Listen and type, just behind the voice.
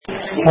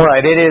All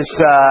right, it is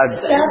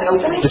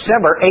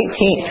December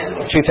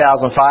 18th,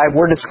 2005.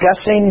 We're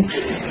discussing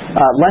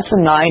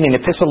Lesson 9 in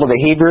Epistle to the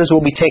Hebrews.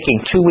 We'll be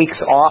taking 2 weeks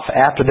off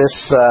after this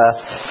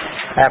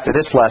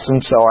lesson,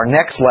 so our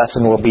next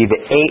lesson will be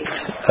the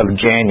 8th of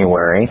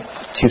January,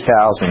 2006.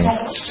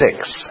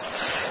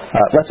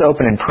 Let's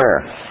open in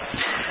prayer.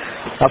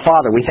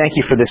 Father, we thank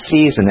you for this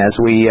season as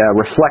we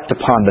reflect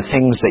upon the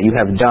things that you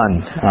have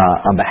done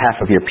on behalf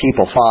of your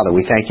people. Father,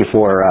 we thank you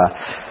for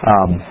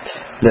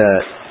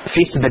the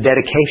Feast of the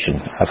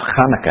Dedication of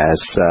Hanukkah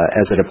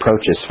as it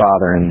approaches,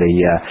 Father, and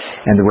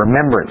the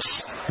remembrance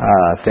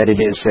that it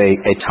is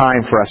a time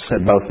for us to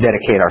both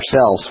dedicate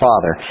ourselves,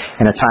 Father,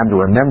 and a time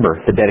to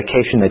remember the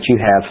dedication that you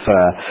have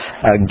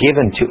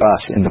given to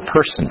us in the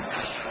person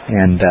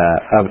and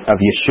of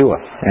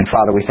Yeshua. And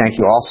Father, we thank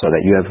you also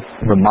that you have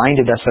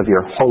reminded us of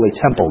your holy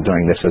temple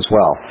during this as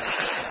well.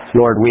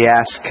 Lord, we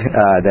ask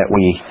that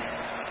we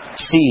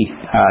see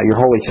your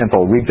holy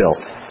temple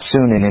rebuilt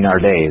soon and in our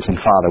days. And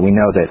Father, we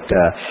know that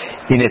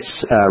in its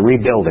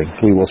rebuilding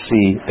we will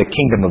see the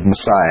kingdom of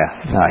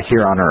Messiah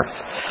here on earth.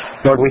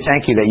 Lord, we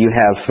thank you that you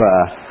have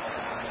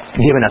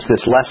given us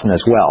this lesson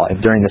as well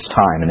during this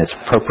time and its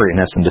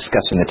appropriateness in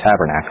discussing the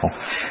tabernacle.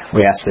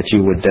 We ask that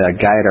you would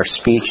guide our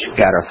speech,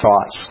 guide our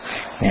thoughts,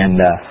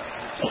 and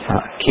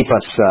keep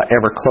us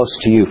ever close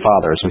to you,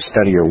 Father, as we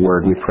study your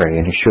word, we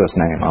pray. In Yeshua's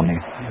name, amen.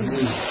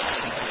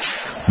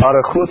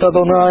 Baruch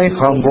Adonai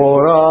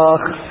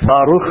Hamvorach,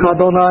 Baruch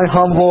Adonai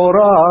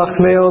Hamvorach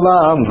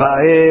Leolam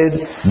Vaed,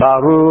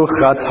 Baruch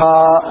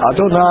Atah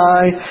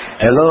Adonai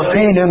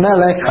Eloheinu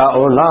Melech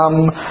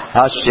HaOlam,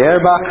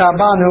 Asher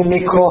B'Kabanu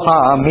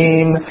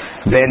Mikohamim,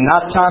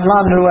 V'Natan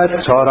Lanu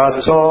Et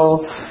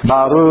Torato,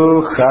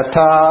 Baruch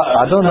Atah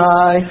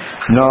Adonai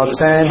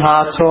Noten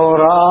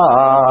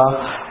HaTorah.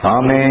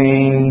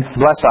 Amen.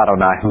 Bless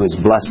Adonai, who is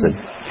blessed.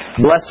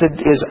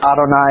 Blessed is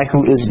Adonai,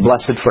 who is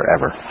blessed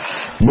forever.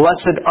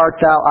 Blessed art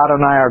thou,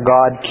 Adonai, our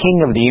God,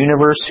 King of the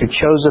universe, who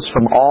chose us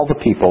from all the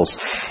peoples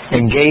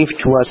and gave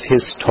to us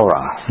his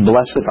Torah.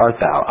 Blessed art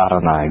thou,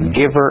 Adonai,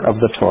 giver of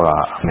the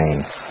Torah.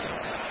 Amen.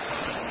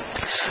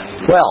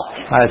 Well,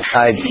 I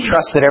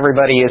trust that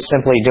everybody is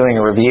simply doing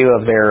a review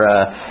of their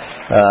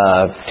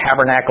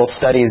tabernacle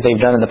studies they've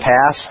done in the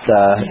past.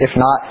 If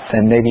not,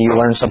 then maybe you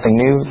learned something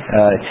new.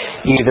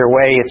 Either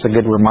way, it's a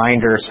good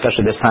reminder,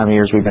 especially this time of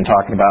year as we've been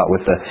talking about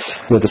with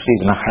the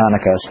season of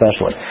Hanukkah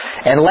especially.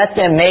 And let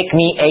them make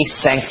me a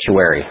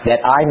sanctuary,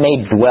 that I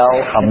may dwell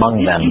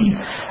among them,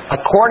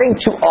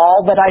 according to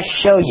all that I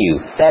show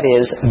you, that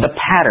is, the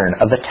pattern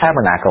of the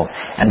tabernacle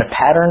and the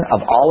pattern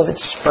of all of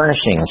its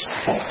furnishings.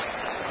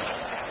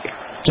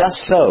 Just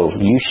so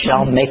you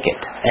shall make it.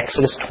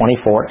 Exodus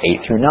 24,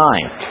 8 through 9.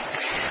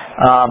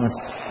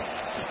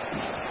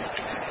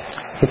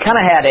 We kind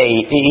of had in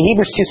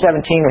Hebrews 2:17,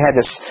 we had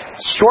this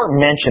short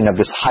mention of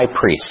this high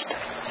priest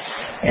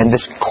and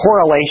this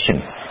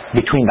correlation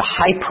between the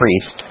high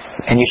priest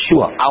and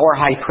Yeshua, our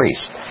high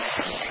priest.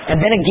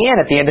 And then again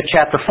at the end of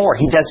chapter 4,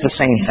 he does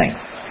the same thing.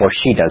 Or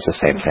she does the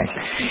same thing.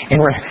 And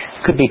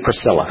could be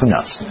Priscilla, who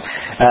knows.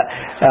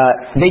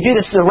 They do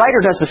this, the writer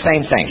does the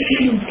same thing.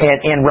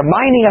 And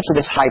reminding us of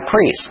this high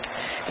priest.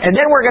 And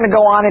then we're going to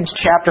go on into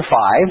chapter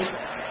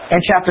 5 and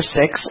chapter 6,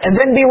 and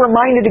then be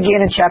reminded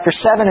again in chapter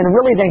 7, and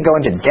really then go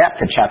into depth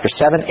in chapter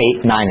 7,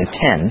 8, 9, and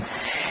 10.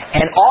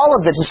 And all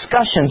of the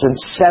discussions in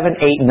 7,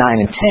 8, 9,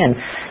 and 10,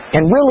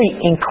 and really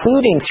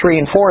including 3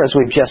 and 4 as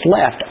we've just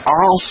left,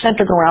 are all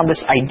centered around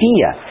this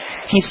idea.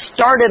 He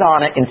started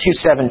on it in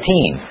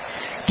 2:17.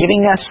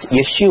 Giving us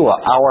Yeshua,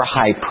 our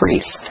high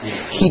priest.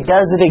 He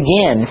does it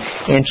again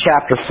in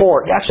chapter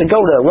 4. Actually, go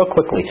to real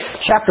quickly.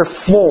 Chapter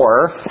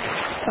 4,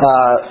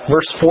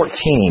 verse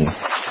 14.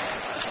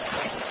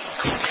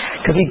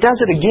 Because he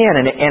does it again,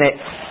 and it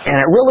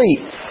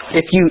really,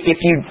 if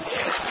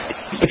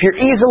you're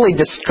easily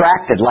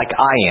distracted like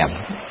I am,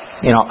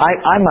 you know, I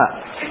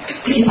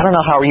don't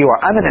know how you are.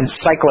 I'm an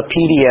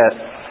encyclopedia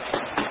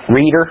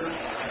reader.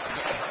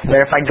 But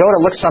if I go to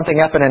look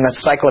something up in an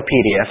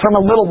encyclopedia, from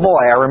a little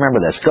boy, I remember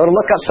this, go to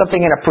look up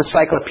something in a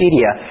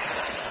encyclopedia,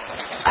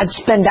 I'd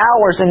spend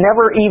hours and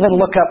never even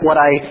look up what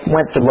I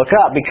went to look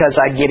up because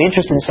I'd get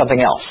interested in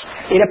something else.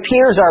 It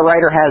appears our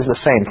writer has the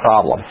same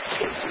problem.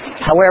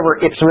 However,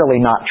 it's really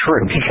not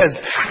true because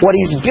what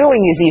he's doing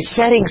is he's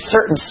setting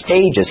certain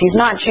stages. He's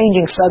not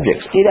changing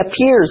subjects. It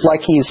appears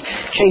like he's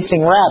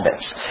chasing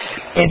rabbits.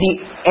 And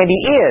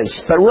he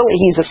is, but really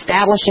he's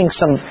establishing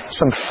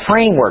some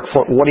framework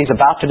for what he's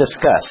about to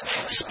discuss,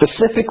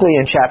 specifically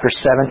in chapters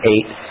 7,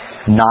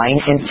 8,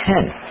 9, and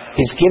 10.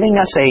 He's giving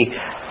us a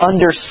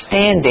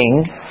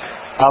understanding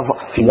of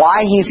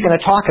why he's going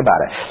to talk about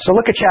it. So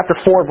look at chapter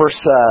 4,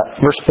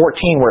 verse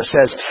 14, where it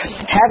says,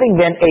 having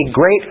then a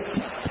great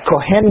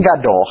Kohen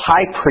Gadol,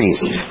 high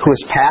priest, who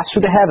has passed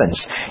through the heavens,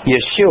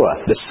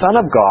 Yeshua, the Son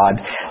of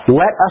God,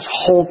 let us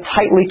hold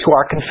tightly to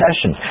our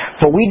confession.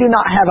 For we do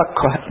not have a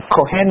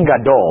Kohen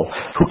Gadol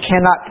who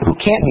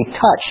can't be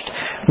touched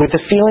with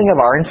the feeling of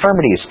our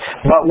infirmities,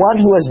 but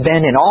one who has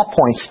been in all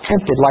points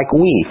tempted like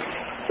we,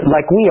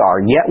 like we are,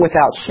 yet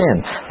without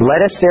sin.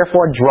 Let us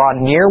therefore draw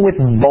near with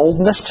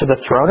boldness to the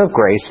throne of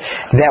grace,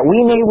 that we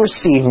may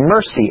receive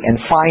mercy and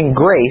find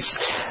grace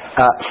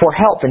for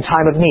help in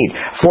time of need.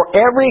 For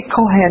every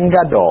Kohen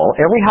Gadol,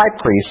 every high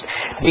priest,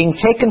 being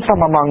taken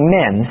from among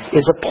men,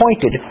 is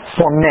appointed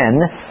for men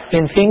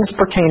in things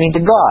pertaining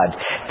to God,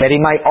 that he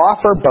might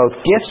offer both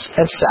gifts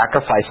and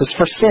sacrifices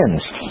for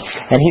sins.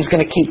 And he's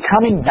going to keep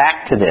coming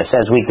back to this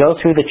as we go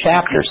through the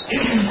chapters.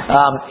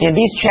 In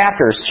these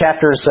chapters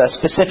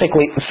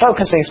specifically,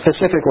 focusing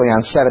specifically on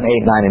 7, 8,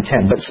 9,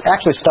 and 10, but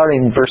actually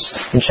starting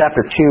in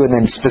chapter 2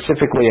 and then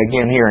specifically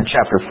again here in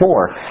chapter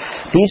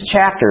 4, these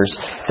chapters,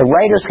 the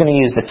writer's going to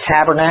use the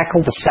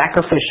tabernacle, the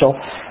sacrificial,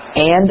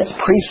 and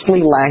priestly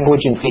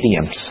language and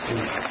idioms.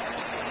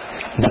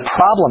 The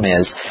problem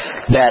is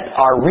that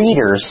our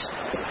readers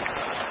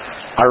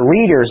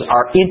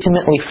are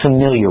intimately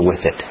familiar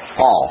with it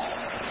all.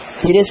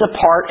 It is a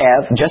part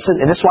of, and this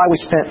is why we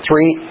spent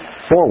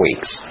 3-4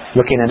 weeks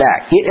looking at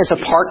that. It is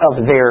a part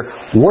of their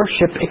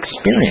worship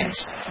experience.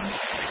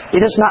 It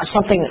is not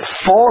something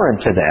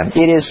foreign to them.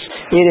 It is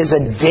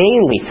a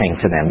daily thing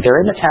to them. They're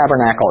in the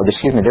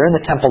they're in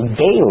the temple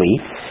daily,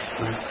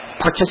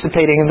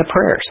 participating in the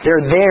prayers.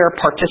 They're there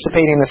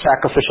participating in the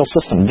sacrificial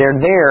system. They're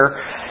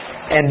there,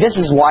 and this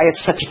is why it's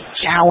such a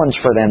challenge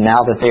for them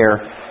now that they're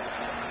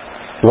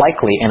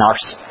likely, and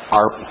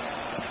our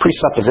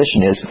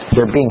presupposition is,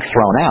 they're being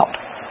thrown out.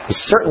 We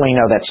certainly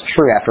know that's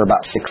true after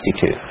about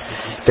 62.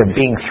 They're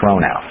being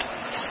thrown out.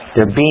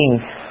 They're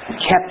being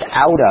kept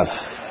out of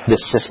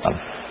this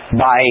system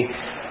by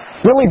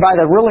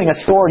the ruling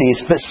authorities,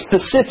 but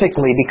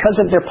specifically because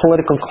of their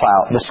political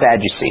clout, the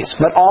Sadducees.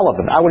 But all of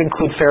them. I would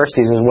include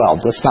Pharisees as well.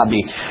 Let's not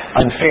be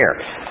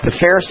unfair. The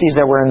Pharisees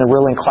that were in the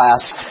ruling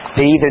class,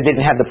 they either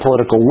didn't have the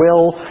political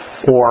will,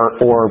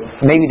 or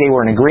maybe they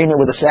were in agreement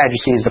with the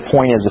Sadducees. The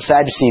point is, the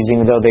Sadducees,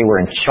 even though they were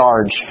in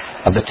charge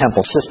of the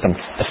temple system,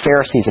 the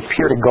Pharisees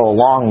appear to go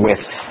along with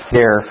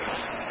their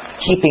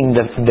keeping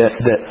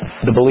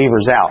the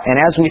believers out. And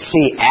as we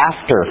see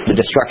after the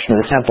destruction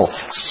of the temple,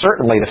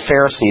 certainly the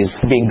Pharisees,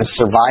 being the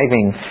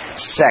surviving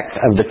sect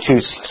of the two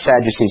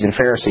Sadducees and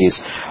Pharisees,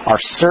 are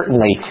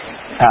certainly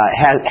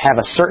have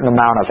a certain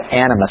amount of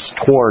animus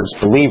towards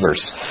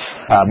believers.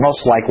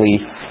 Most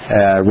likely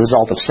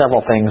result of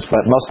several things,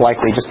 but most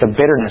likely just a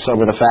bitterness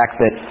over the fact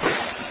that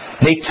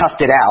they toughed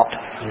it out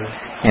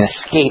and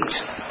escaped.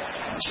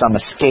 Some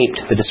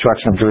escaped the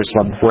destruction of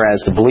Jerusalem,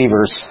 whereas the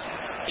believers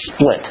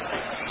split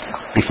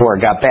before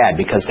it got bad,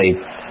 because they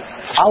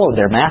followed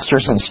their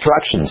master's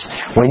instructions.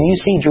 When you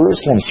see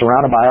Jerusalem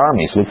surrounded by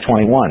armies, Luke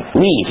 21,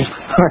 leave.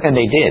 And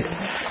they did.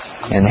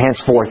 And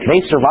henceforth,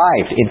 they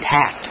survived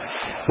intact,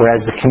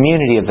 whereas the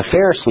community of the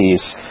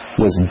Pharisees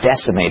was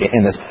decimated,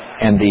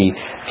 and the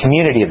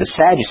community of the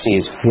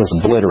Sadducees was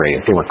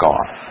obliterated. They were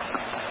gone.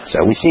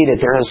 So we see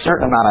that there is a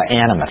certain amount of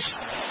animus.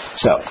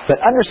 But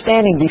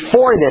understanding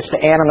before this,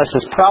 the animus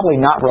is probably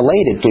not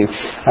related to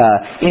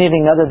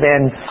anything other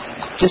than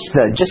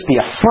just the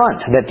affront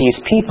that these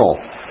people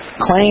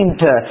claim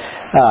to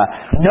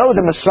know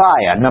the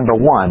Messiah, number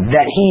one,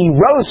 that he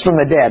rose from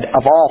the dead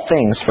of all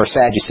things for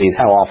Sadducees,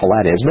 how awful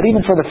that is. But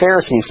even for the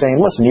Pharisees, saying,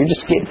 listen,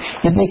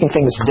 you're making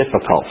things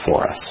difficult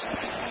for us.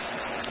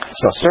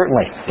 So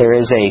certainly there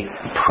is a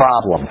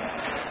problem,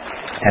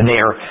 and they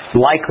are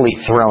likely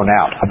thrown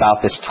out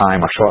about this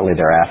time or shortly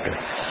thereafter.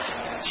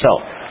 So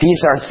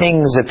these are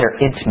things that they're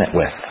intimate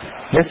with.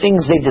 They're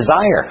things they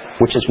desire,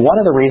 which is one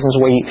of the reasons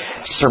we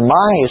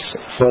surmise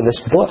for this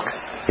book.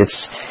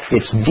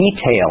 It's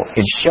detail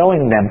in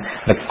showing them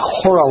the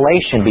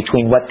correlation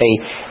between what they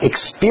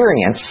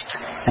experienced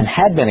and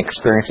had been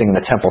experiencing in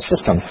the temple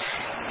system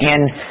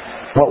and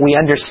what we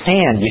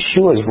understand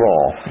Yeshua's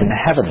role in the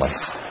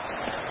heavenlies.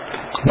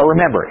 But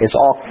remember, it's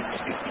all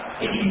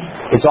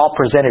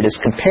presented as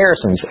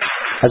comparisons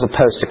as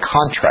opposed to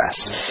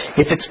contrast.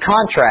 If it's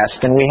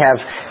contrast, then we have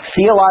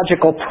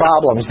theological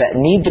problems that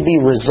need to be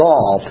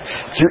resolved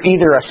through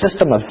either a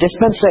system of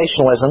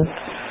dispensationalism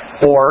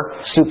or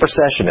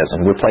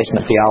supersessionism,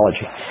 replacement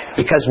theology.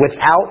 Because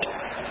without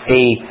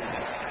a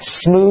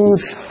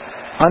smooth,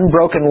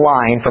 unbroken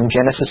line from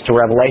Genesis to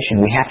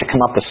Revelation, we have to come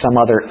up with some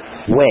other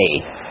way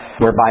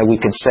whereby we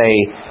can say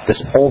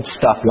this old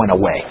stuff went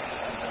away.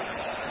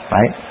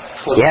 Right?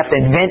 You have to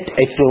invent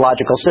a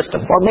theological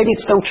system. Or maybe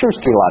it's no true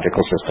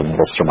theological system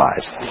will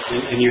surmise.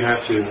 And you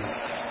have to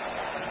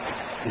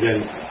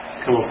then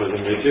come up with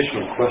an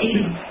additional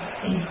question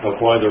of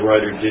why the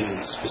writer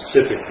didn't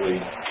specifically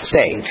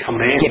say,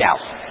 command. Get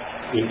out.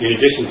 In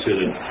addition to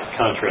the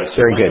contrast.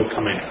 Very good.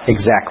 Command.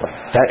 Exactly.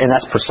 And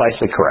that's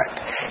precisely correct.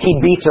 He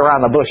beats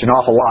around the bush an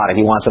awful lot if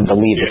he wants them to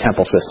leave the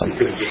temple system.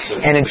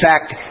 And in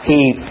fact, he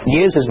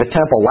uses the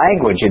temple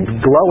language in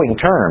glowing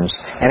terms,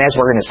 and as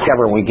we're going to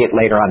discover when we get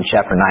later on in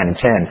chapter 9 and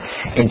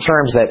 10, in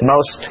terms that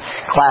most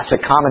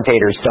classic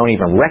commentators don't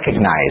even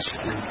recognize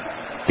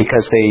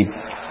because they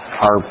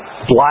are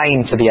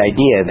blind to the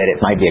idea that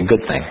it might be a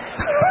good thing.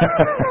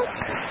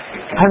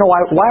 I don't know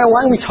why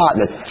are we taught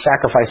that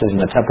sacrifices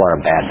in the temple are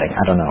a bad thing?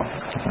 I don't know.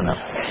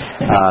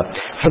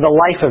 For the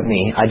life of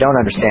me, I don't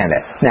understand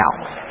it. Now,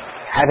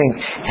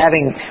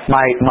 having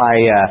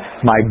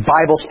my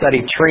Bible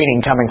study training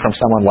coming from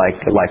someone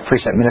like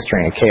Precept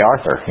Ministry and Kay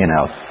Arthur,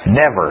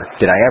 never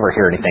did I ever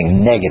hear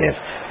anything negative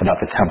about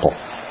the temple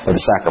or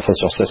the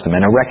sacrificial system,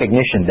 and a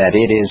recognition that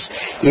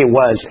it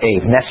was a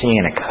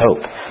messianic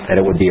hope that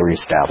it would be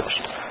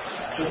reestablished.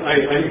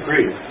 I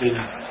agree.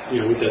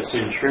 And with that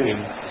same training,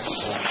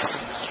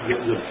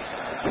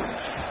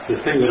 the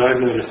thing that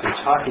I've noticed in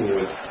talking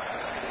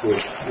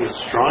with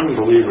strong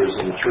believers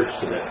in the church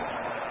today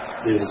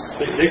is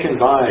they can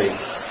buy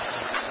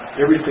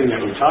everything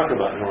that we talk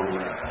about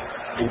normally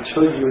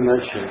until you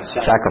mention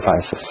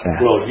sacrifices.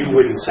 Yeah. Well, you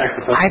wouldn't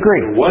sacrifice. I agree.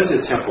 If there was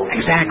a temple.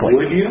 Exactly.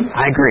 Would you?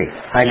 I agree.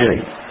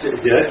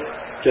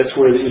 That's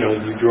where you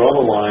draw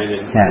the line,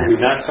 and if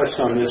we've not touched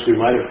on this, we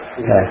might have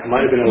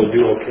been able to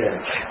do okay.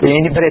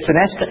 But it's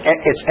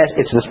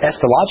this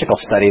estological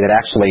study that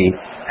actually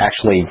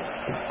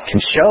can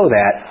show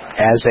that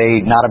as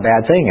not a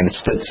bad thing, and it's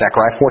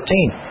Zechariah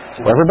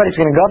 14. Well, everybody's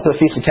going to go up to the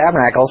Feast of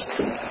Tabernacles,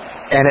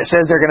 and it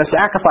says they're going to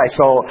sacrifice.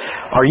 So,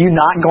 are you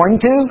not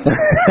going to?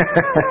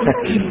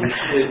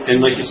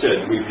 And like you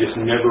said, we've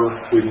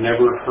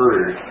never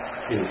heard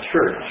in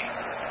church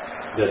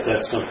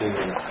that's something.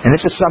 And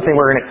this is something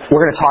we're going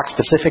to talk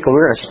specifically.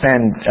 We're going to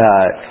spend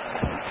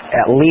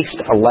at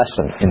least a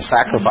lesson in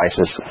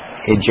sacrifices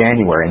in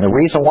January, and the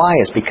reason why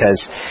is because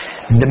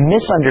the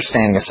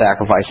misunderstanding of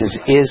sacrifices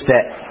is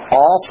that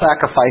all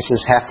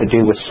sacrifices have to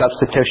do with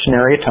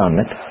substitutionary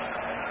atonement.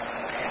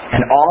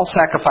 And all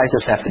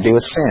sacrifices have to do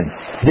with sin.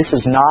 This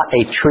is not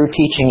a true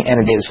teaching, and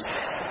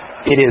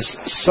it is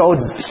so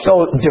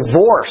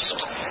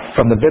divorced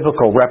from the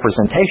biblical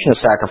representation of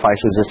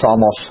sacrifices.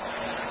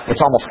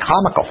 It's almost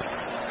comical,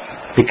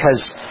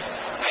 because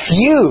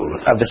few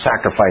of the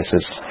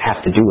sacrifices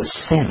have to do with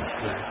sin.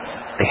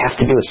 They have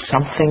to do with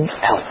something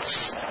else.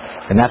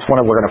 And that's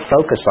what we're going to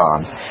focus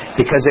on,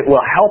 because it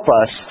will help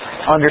us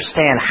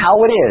understand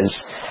how it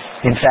is,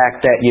 in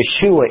fact, that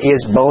Yeshua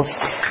is both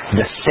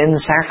the sin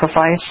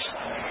sacrifice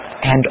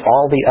and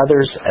all the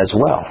others as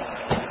well.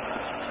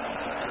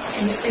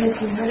 And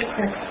if you had a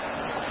correct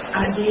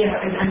idea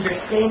and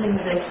understanding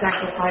of those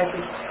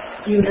sacrifices,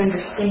 you would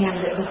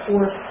understand that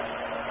before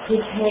He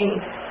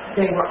came,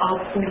 they were all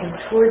pointing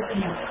towards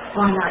Him.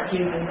 Why not do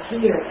them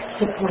here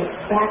to point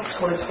back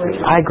towards where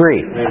He was? I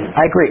agree.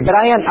 But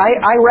I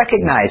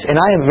recognize, and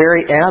I'm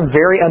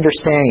very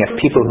understanding of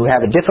people who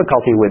have a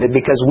difficulty with it,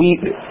 because we,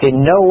 in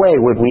no way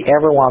would we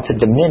ever want to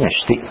diminish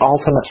the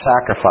ultimate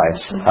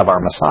sacrifice of our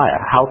Messiah.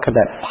 How could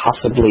that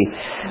possibly?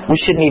 We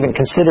shouldn't even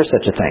consider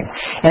such a thing.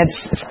 And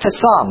to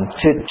some,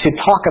 to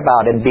talk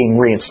about it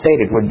being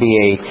reinstated would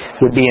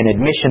be an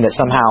admission that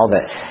somehow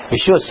that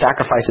Yeshua's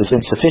sacrifice is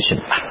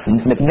insufficient.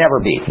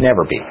 Never be.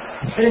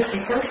 But if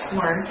the first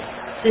one,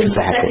 then you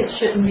said it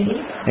shouldn't be.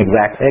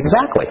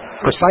 Exactly.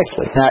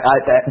 Precisely.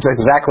 That's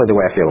exactly the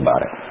way I feel about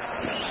it.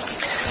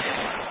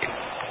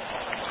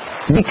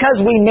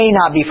 Because we may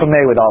not be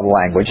familiar with all the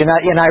language, and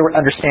I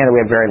understand that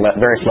we have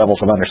various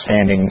levels of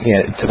understanding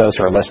to those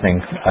who are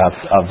listening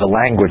of the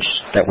language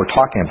that we're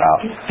talking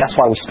about. That's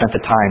why we spent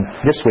the time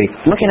this week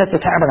looking at the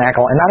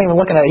tabernacle and not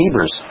even looking at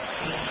Hebrews.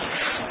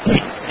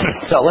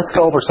 So let's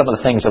go over some of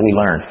the things that we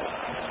learned.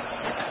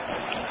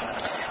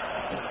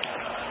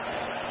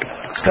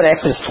 Let's go to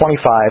Exodus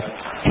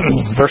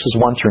 25, verses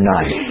 1 through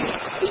 9.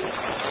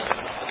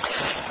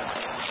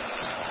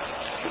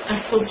 I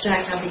told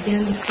Jack I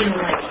began to feel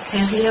like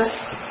Tavia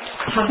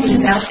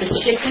talking about the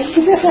chicken.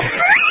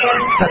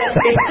 And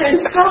it said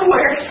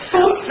somewhere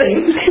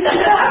something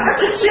about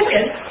the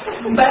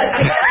chicken, but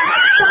I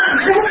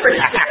can't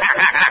reference it.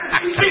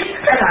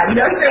 And I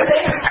know they're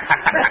there.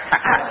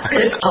 I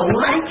spent a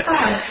long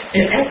time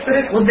in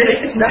Exodus,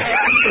 Leviticus,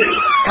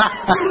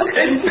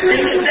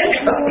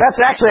 That's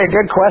actually a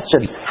good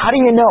question. How do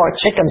you know a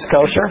chicken's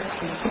kosher?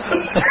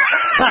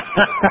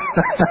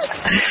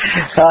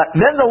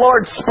 Then the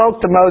Lord spoke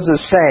to Moses,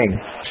 saying,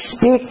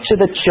 "Speak to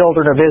the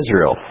children of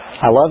Israel."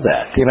 I love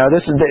that.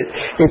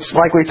 It's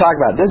like we talked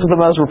about. This is the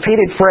most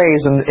repeated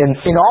phrase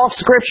in all of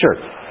Scripture.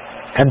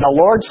 And the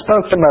Lord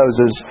spoke to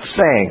Moses,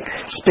 saying,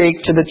 "Speak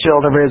to the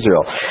children of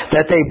Israel,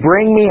 that they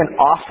bring me an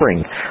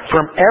offering.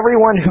 From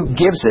everyone who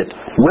gives it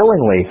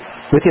willingly,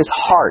 with his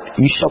heart,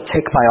 you shall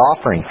take my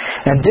offering.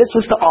 And this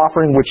is the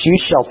offering which you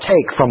shall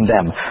take from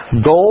them: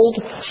 gold,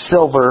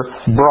 silver,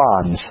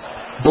 bronze,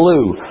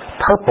 blue,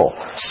 purple,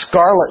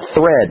 scarlet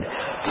thread,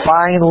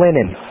 fine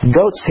linen,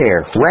 goat's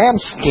hair, ram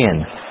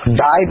skin,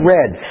 dyed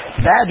red,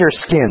 badger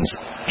skins."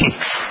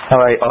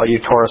 All right, all you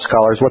Torah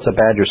scholars, what's a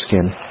badger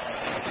skin?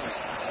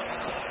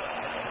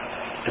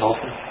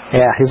 Dolphin.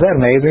 Yeah, is that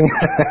amazing?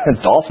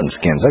 Dolphin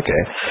skins,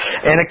 okay.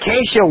 And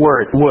acacia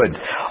wood,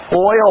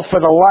 oil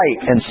for the light,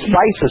 and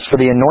spices for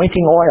the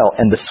anointing oil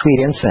and the sweet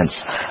incense,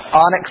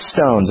 onyx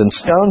stones, and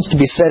stones to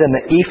be set in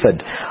the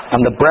ephod on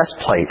the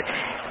breastplate.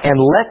 And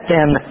let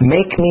them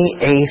make me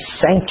a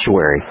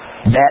sanctuary,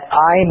 that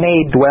I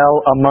may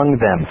dwell among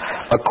them,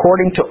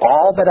 according to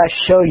all that I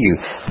show you.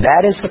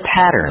 That is the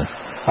pattern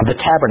of the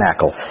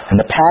tabernacle, and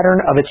the pattern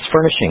of its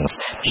furnishings.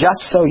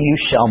 Just so you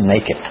shall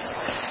make it.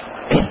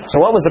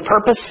 So what was the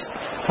purpose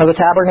of the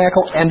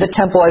tabernacle and the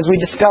temple, as we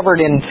discovered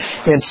in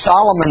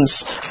Solomon's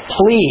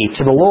plea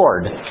to the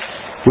Lord.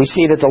 We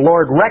see that the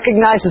Lord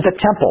recognizes the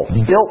temple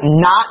built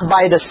not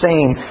by the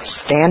same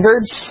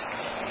standards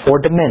or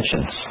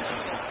dimensions,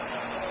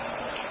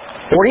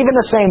 or even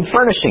the same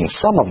furnishings,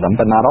 some of them,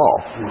 but not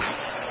all.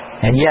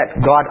 And yet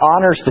God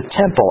honors the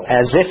temple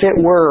as if it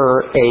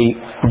were a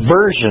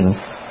version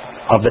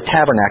of the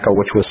tabernacle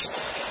which was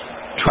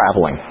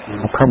traveling,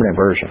 a permanent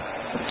version.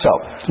 So,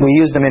 we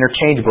use them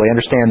interchangeably.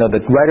 Understand, though,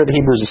 the writer of the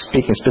Hebrews is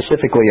speaking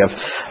specifically of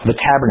the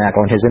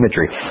tabernacle and his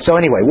imagery. So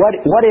anyway,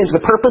 what is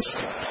the purpose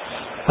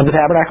of the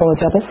tabernacle and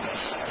the temple?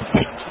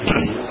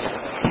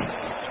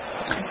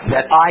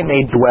 That I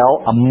may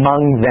dwell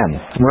among them.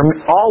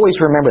 Always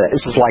remember that.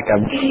 This is like a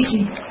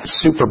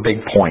super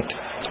big point.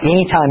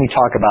 Anytime you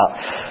talk about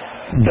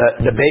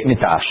the Beit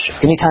Mikdash,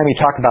 anytime you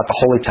talk about the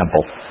Holy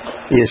Temple,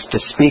 is to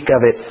speak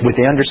of it with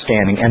the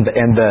understanding, and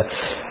the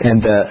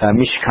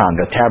Mishkan,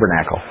 the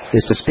tabernacle,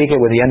 is to speak it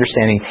with the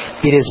understanding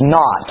it is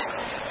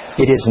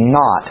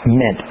not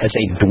meant as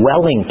a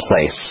dwelling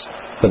place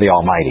for the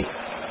Almighty.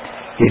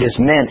 It is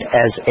meant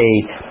as a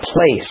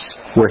place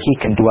where He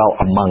can dwell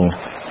among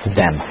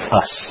them,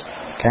 us.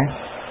 Okay?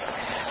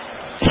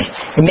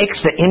 It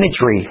makes the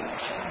imagery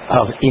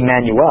of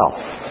Emmanuel,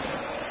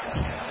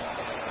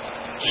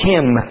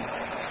 Him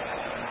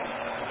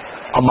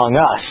among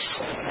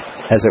us,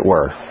 as it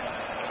were,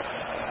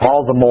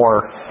 all the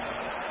more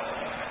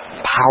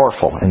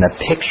powerful, and the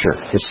picture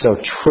is so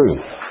true.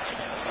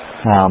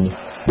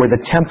 Where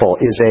the temple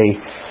is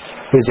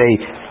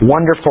a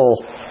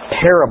wonderful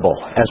parable,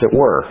 as it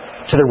were,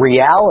 to the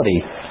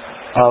reality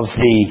of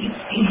the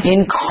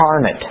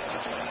incarnate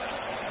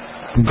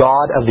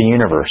God of the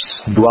universe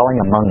dwelling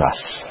among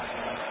us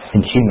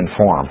in human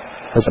form.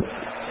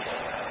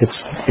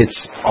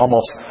 It's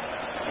almost,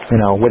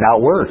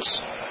 without words.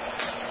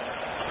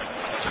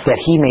 That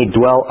He may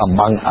dwell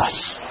among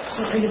us.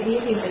 And the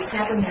beauty of the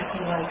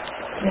tabernacle was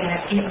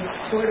that it was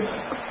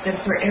portable. That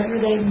wherever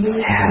they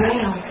moved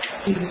around,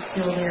 He was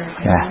still there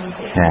around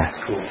them.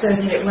 So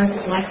that it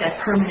wasn't like that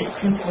permanent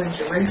temple in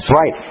Jerusalem. That's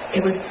right. It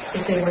was,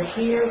 if they were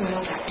here,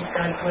 well, that was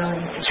God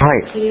dwelling. That's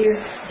right.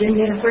 Here, then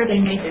where they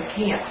made their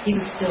camp, He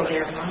was still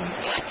there among them.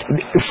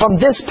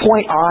 From this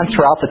point on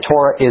throughout the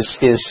Torah is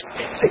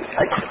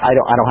I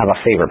don't have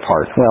a favorite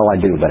part. Well, I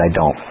do, but I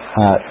don't.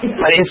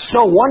 But it's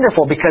so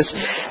wonderful because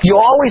you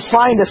always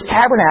find this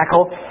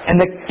tabernacle, and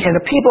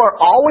the people are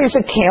always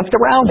encamped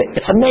around it.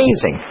 It's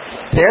amazing.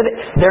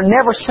 They're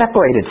never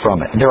separated from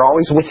it. They're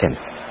always with Him.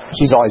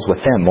 He's always with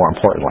them, more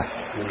importantly.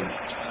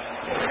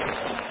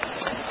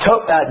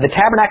 The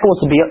tabernacle was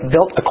to be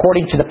built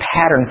according to the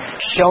pattern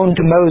shown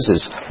to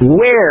Moses.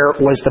 Where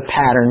was the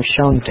pattern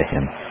shown to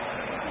him?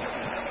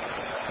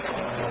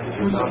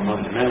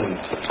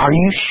 Are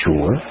you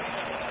sure?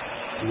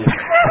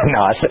 No,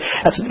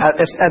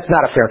 that's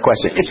not a fair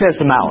question. It says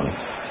the mountain.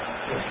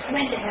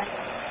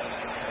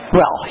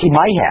 Well, he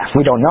might have.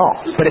 We don't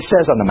know. But it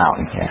says on the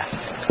mountain. Yeah.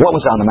 What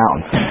was on the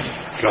mountain?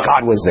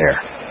 God was there.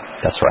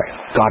 That's right.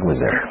 God was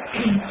there.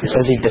 It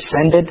says He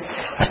descended.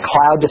 A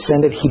cloud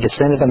descended. He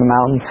descended on the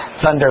mountain.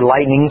 Thunder,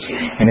 lightnings.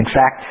 And in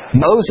fact,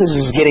 Moses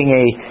is getting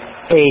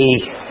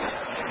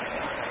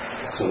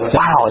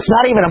wow, it's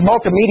not even a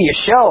multimedia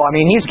show. I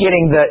mean, he's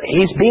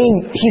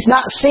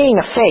not seeing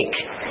a fake.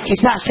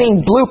 He's not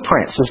seeing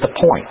blueprints is the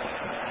point.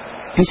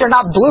 These are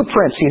not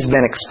blueprints he's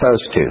been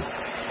exposed to.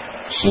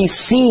 He's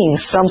seeing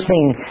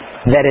something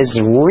that is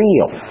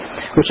real,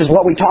 which is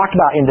what we talked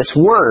about in this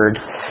word,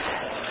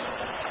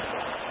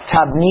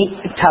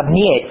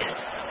 tabniet,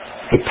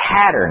 a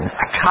pattern,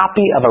 a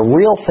copy of a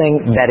real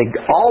thing that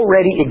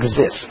already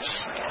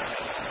exists.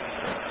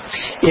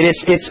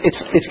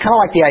 It's kind of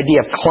like the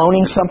idea of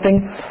cloning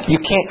something. You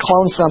can't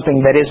clone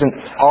something that isn't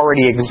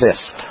already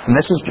exists. And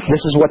this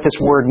is what this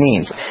word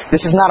means.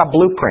 This is not a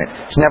blueprint.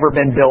 It's never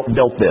been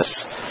built this.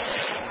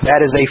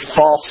 That is a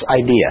false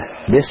idea.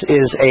 This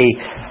is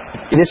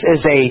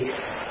a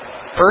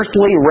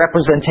earthly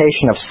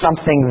representation of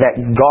something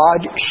that God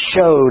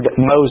showed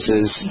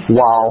Moses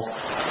while,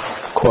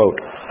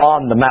 quote,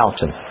 on the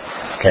mountain.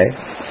 Okay?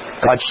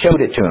 God showed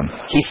it to him.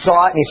 He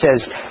saw it and He says,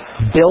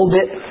 build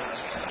it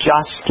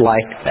just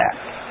like that.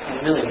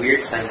 It's really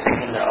weird science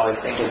fiction to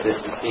always think of this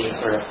as being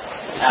sort of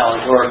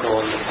allegorical,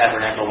 and the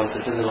tabernacle was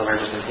the physical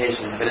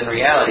representation. But in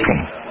reality,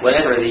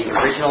 whatever the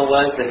original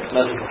was that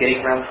Moses was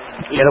getting from,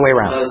 the other way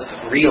around.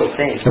 Those real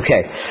things.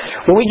 Okay.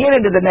 When we get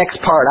into the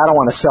next part, I don't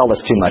want to sell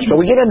this too much, but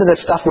we get into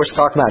the stuff we're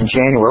talking about in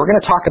January. We're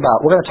going to talk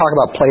about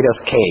Plato's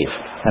cave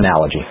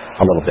analogy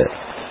a little bit,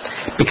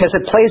 because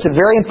it plays a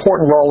very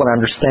important role in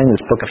understanding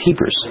this book of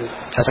Hebrews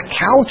as a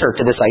counter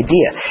to this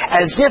idea,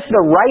 as if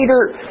the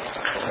writer,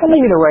 well,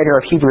 maybe the writer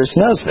of Hebrews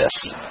knows this.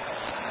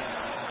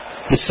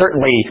 He's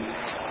certainly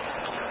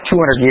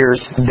 200 years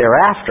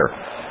thereafter.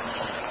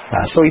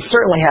 So he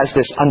certainly has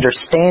this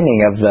understanding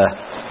of the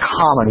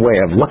common way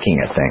of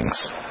looking at things.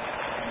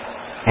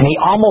 And he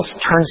almost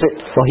turns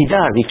it, well, he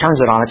does. He turns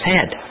it on its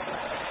head.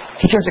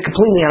 He turns it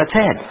completely on its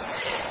head.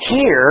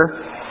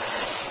 Here,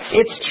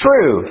 it's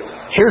true.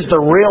 Here's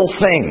the real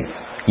thing.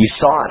 You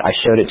saw it. I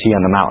showed it to you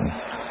on the mountain.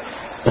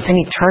 But then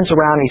he turns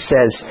around and he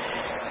says,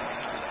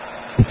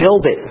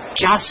 build it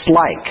just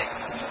like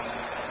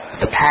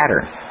the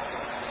pattern,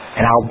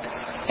 and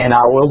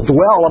I will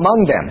dwell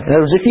among them. In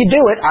other words, if you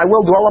do it, I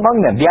will dwell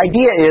among them. The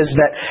idea is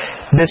that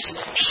this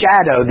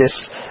shadow,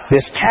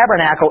 this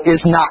tabernacle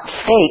is not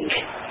fake.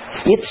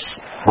 It's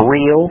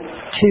real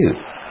too.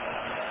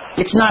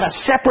 It's not a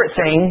separate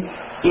thing.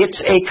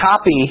 It's a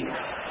copy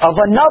of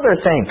another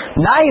thing.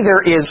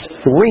 Neither is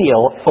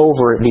real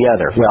over the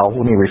other. Well,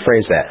 let me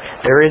rephrase that.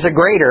 There is a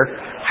greater.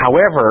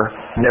 However,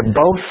 they're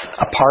both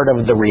a part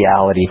of the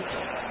reality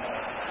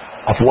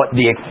of what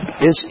the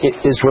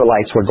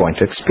Israelites were going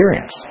to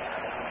experience.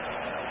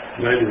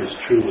 Neither is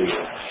truly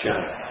a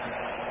shadow.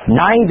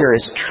 Neither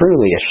is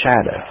truly a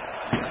shadow.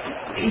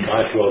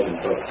 God dwells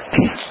in both.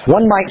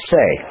 One might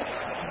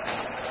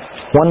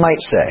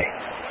say,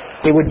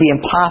 it would be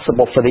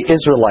impossible for the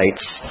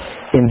Israelites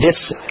in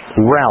this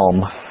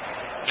realm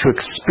to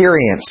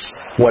experience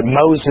what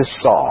Moses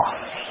saw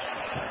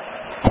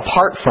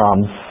apart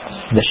from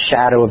the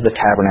shadow of the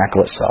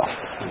tabernacle itself.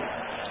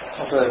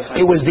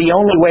 It was the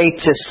only way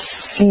to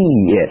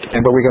see it. And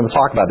what we're going to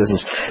talk about this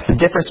is the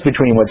difference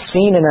between what's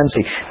seen and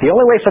unseen. The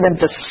only way for them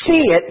to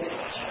see it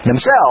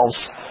themselves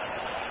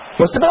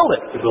was to build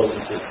it.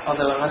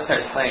 Although when one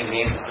starts playing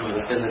games with some of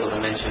the physical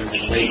dimensions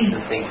and weights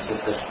and things with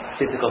the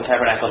physical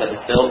tabernacle that was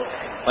built,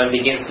 one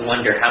begins to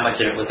wonder how much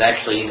of it was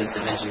actually in this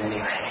dimension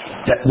anyway.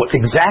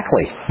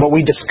 Exactly. What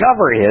we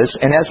discover is,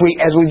 and as we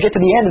get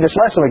to the end of this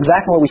lesson,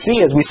 exactly what we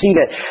see is we see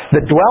that the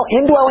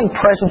indwelling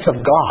presence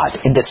of God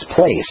in this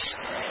place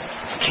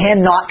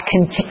cannot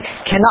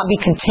be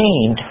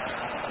contained,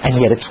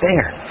 and yet it's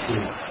there.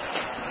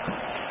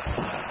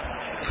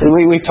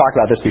 We've talked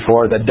about this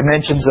before. The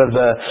dimensions of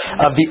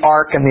the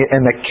ark and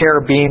the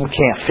cherubim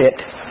can't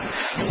fit.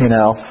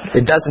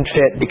 It doesn't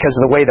fit because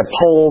of the way the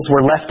poles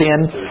were left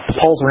in. The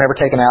poles were never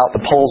taken out.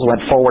 The poles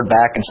went forward,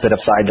 back instead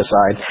of side to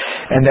side,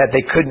 and that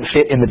they couldn't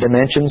fit in the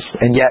dimensions,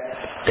 and yet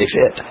they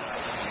fit.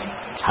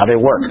 How they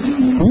work? I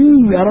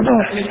don't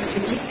know.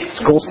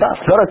 It's cool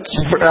stuff. Go to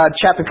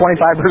chapter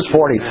 25, verse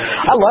 40.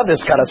 I love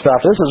this kind of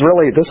stuff. This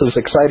is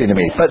exciting to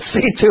me. But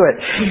see to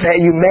it that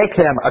you make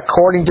them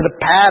according to the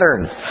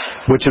pattern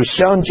which was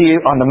shown to you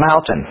on the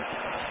mountain.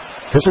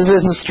 This is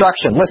his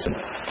instruction. Listen.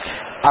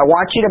 I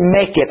want you to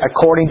make it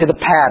according to the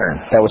pattern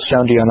that was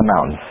shown to you on the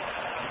mountain.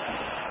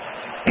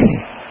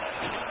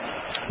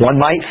 One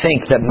might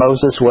think that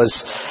Moses was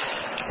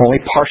only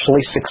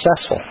partially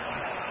successful,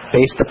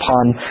 based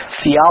upon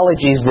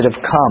theologies that have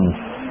come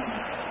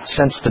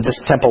since this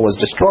temple was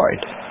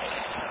destroyed.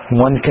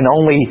 One can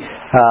only,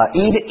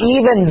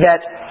 even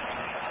that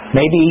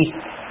maybe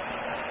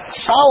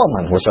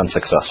Solomon was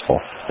unsuccessful,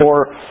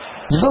 or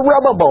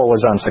Zerubbabel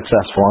was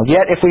unsuccessful. And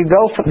yet, if we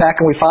go back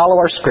and we follow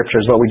our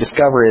scriptures, what we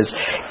discover is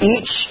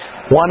each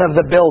one of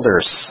the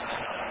builders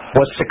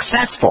was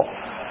successful.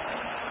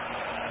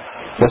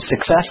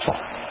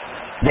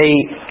 They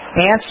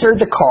answered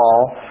the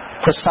call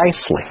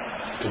precisely.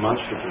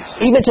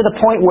 Even to the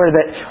point where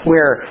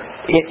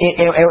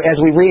as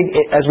we read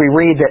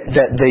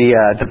that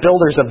the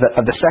builders of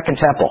the second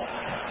temple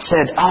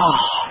said,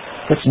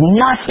 it's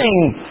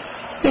nothing.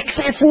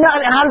 It's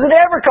not. How does it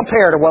ever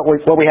compare to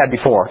what we had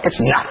before? It's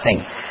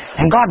nothing,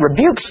 and God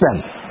rebukes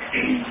them.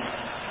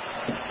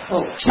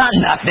 It's not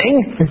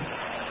nothing.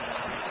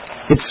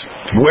 It's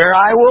where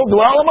I will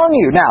dwell among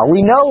you. Now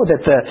we know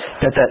that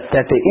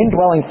the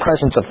indwelling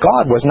presence of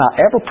God was not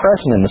ever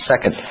present in the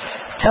second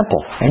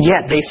temple, and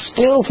yet they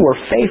still were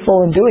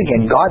faithful in doing it.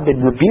 And God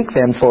did rebuke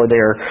them for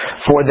their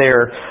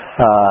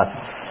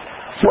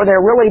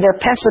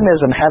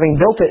pessimism, having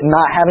built it and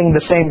not having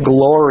the same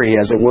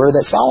glory, as it were,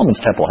 that Solomon's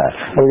temple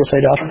had. What were you going to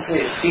say, Doc?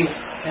 It seems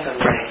kind of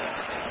like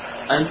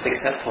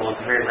unsuccessful is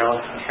a very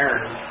relative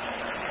term.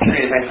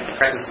 The fact that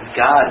the presence of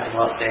God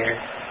dwelt there,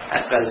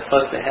 that's about as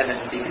close to heaven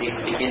as you can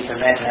even begin to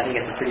imagine. I think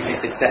it's a pretty big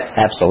success.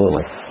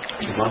 Absolutely.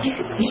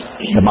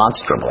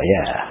 Demonstrably,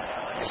 yeah.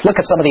 Let's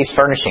look at some of these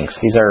furnishings.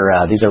 These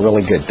are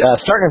really good.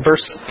 Starting in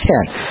verse 10.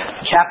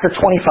 Chapter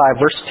 25,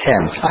 verse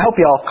 10. I hope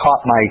you all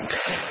caught my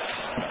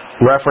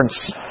reference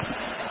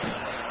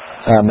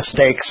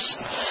mistakes.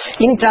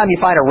 Anytime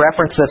you find a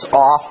reference that's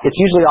off, it's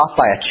usually off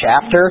by a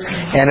chapter.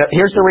 And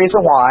here's the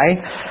reason why.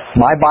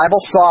 My Bible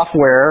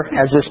software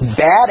has this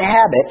bad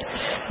habit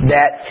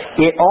that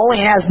it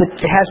only has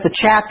the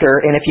chapter,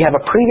 and if you have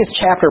a previous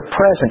chapter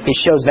present, it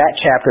shows that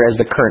chapter as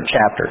the current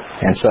chapter.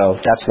 And so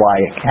that's why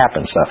it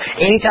happens. So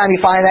anytime you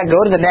find that,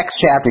 go to the next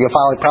chapter. You'll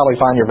probably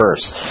find your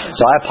verse.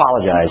 So I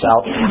apologize.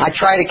 I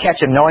try to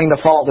catch it knowing the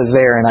fault is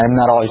there, and I'm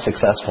not always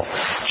successful.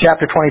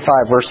 Chapter 25,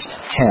 verse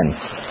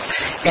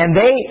 10. And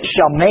they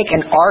shall make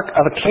an ark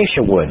of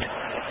acacia wood.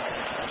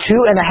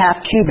 2.5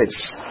 cubits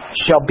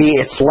shall be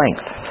its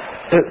length.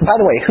 By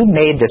the way, who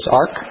made this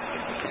ark?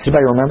 Does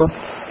anybody remember?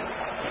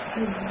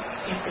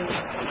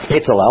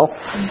 Bezalel.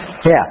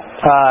 Yeah.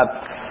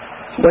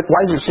 But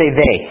why does it say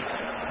they?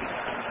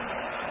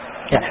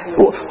 Yeah.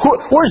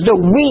 Where's the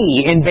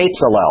we in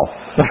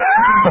Bezalel?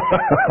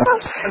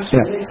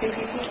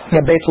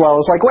 Yeah, Bates Law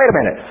was like, wait a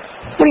minute.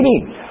 What do you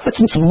mean? What's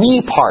this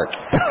me part?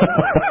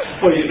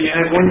 Well, you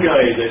had one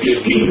guy that did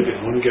wood and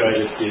one guy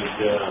that did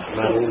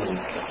metal and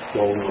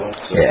gold and all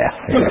that.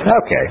 Yeah.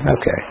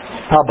 Okay.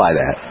 I'll buy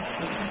that.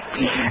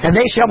 And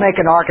they shall make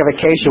an ark of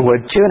acacia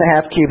wood.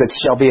 2.5 cubits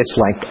shall be its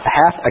length,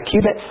 half a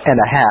cubit and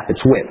a half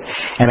its width,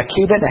 and a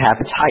cubit and a half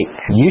its height.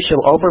 And you shall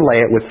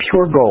overlay it with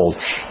pure gold,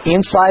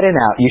 inside and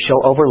out. You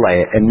shall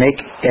overlay it, and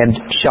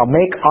shall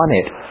make on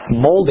it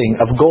molding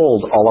of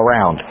gold all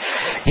around.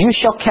 You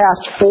shall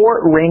cast 4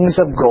 rings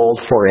of gold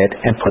for it,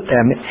 and put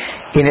them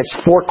in its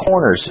 4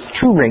 corners.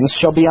 2 rings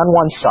shall be on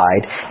one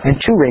side, and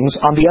 2 rings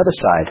on the other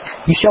side.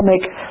 You shall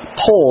make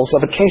poles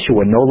of acacia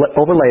wood, and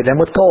overlay them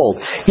with gold.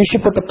 You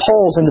should put the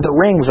poles into the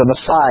rings on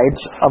the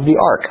sides of the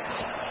ark,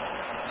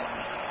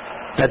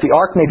 that the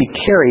ark may be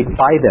carried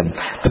by them.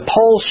 The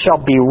poles shall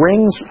be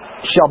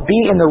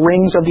in the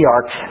rings of the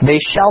ark. They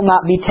shall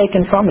not be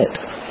taken from it.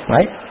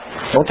 Right?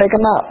 Don't take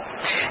them out.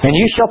 And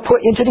you shall put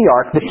into the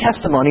ark the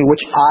testimony which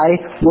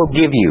I will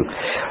give you.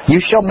 You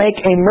shall make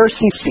a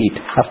mercy seat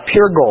of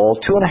pure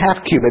gold.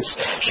 2.5 cubits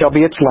shall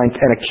be its length,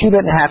 and a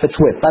cubit and a half its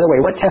width. By the way,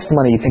 what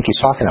testimony do you think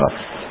he's talking about?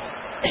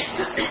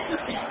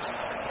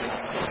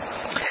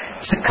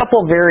 It's a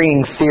couple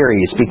varying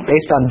theories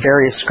based on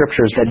various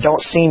scriptures that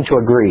don't seem to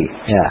agree.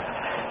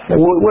 Yeah.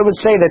 We would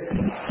say that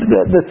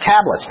the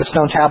tablets, the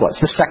stone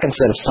tablets, the second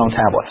set of stone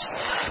tablets.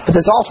 But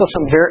there's also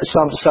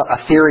a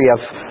theory of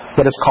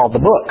what is called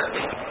the book.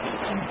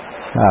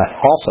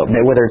 Also,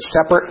 whether it's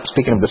separate,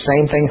 speaking of the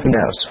same thing, who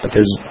knows? But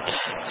there's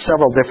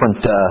several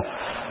different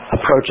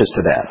approaches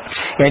to that.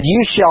 And you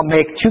shall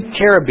make 2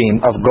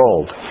 cherubim of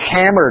gold,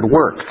 hammered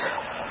work.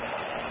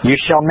 You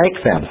shall make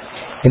them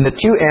in the 2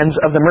 ends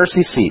of the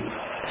mercy seat.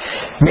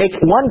 Make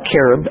 1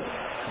 cherub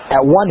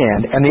at one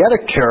end, and the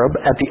other cherub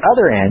at the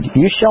other end.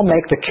 You shall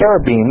make the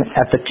cherubim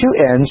at the 2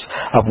 ends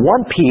of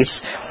one piece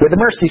with the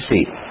mercy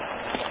seat.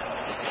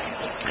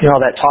 You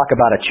know that talk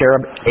about a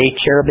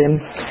cherubim?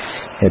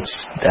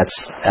 That's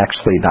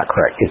actually not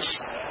correct.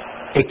 It's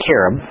a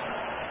cherub,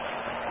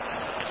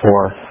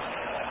 or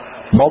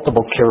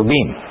multiple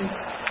cherubim.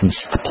 It's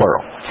the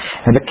plural.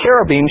 And the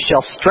cherubim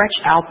shall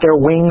stretch out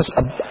their wings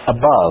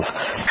above,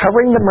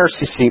 covering the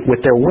mercy seat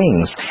with their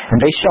wings,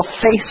 and they shall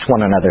face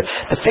one another.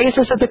 The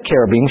faces of the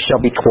cherubim shall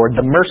be toward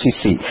the mercy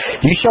seat.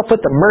 You shall put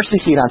the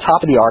mercy seat on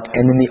top of the ark,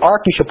 and in the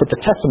ark you shall put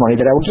the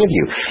testimony that I will give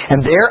you.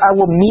 And there I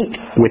will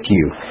meet with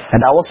you,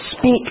 and I will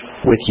speak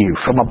with you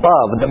from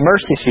above the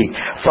mercy seat,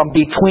 from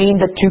between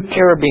the 2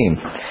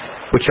 cherubim,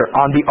 which are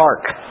on the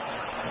ark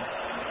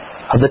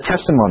of the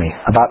testimony,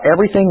 about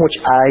everything which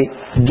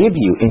I give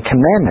you in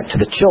commandment to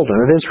the children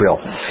of Israel.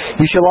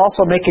 You shall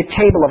also make a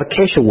table of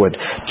acacia wood.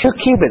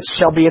 2 cubits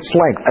shall be its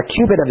length, a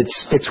cubit of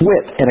its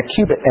width, and a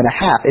cubit and a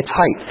half its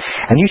height.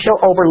 And you shall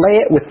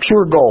overlay it with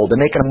pure gold,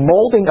 and make a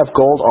molding of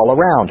gold all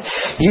around.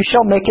 You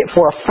shall make it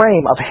for a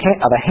frame of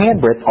a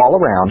handbreadth all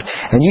around,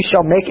 and you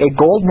shall make a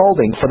gold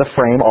molding for the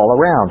frame all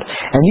around.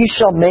 And you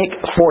shall make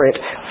for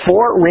it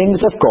 4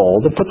 rings of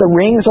gold, and put the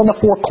rings on the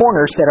 4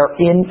 corners that are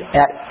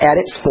at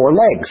its 4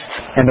 legs.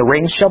 And the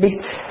rings shall be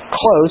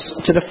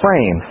close to the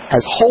frame,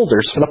 as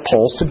holders for the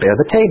poles to bear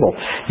the table.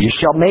 You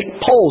shall make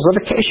poles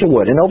of acacia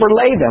wood, and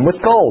overlay them with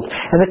gold,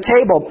 and the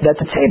table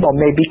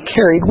may be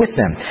carried with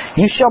them.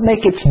 You shall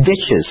make its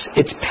dishes,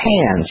 its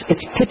pans,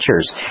 its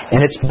pitchers,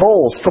 and its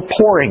bowls for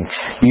pouring.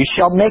 You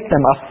shall make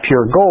them of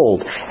pure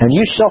gold, and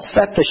you shall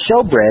set the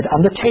showbread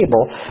on the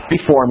table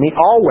before me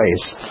always.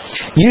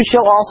 You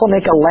shall also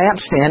make a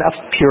lampstand of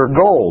pure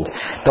gold.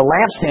 The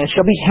lampstand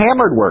shall be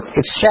hammered work,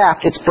 its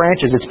shaft, its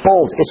branches, its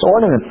bowls, its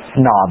ornament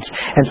knobs,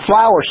 and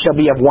flowers shall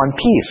be of one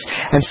piece,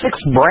 and 6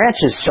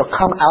 branches shall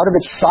come out of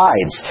its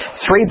sides,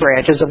 3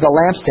 branches of the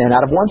lampstand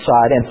out of one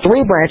side, and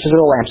 3 branches of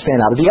the lampstand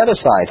out of the other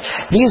side.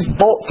 These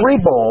 3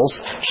 bowls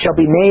shall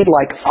be made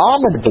like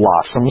almond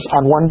blossoms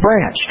on one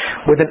branch,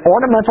 with an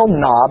ornamental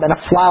knob and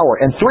a flower,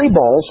 and 3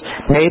 bowls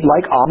made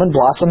like almond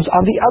blossoms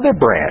on the other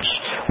branch,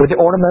 with the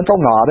ornamental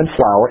knob and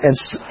flower,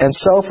 and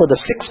so for the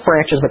 6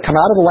 branches that come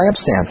out of the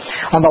lampstand.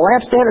 On the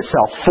lampstand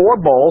itself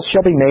 4 bowls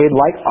shall be made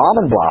like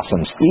almond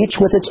blossoms, each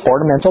with its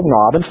ornamental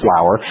knob and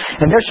flower,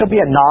 and there shall be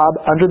a knob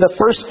under the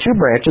first 2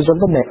 branches of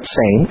the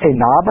same, a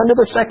knob under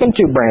the second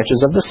 2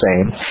 branches of the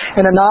same,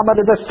 and a knob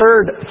under the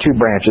third 2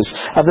 branches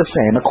of the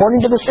same,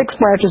 according to the 6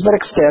 branches that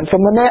extend from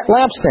the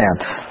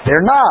lampstand.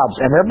 Their knobs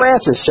and their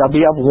branches shall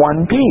be of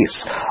one piece.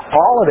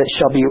 All of it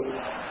shall be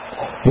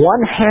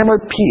one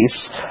hammered piece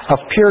of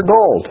pure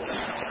gold.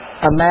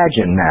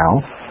 Imagine now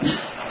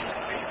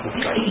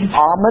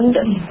almond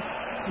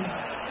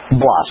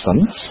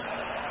blossoms,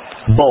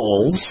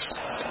 bowls,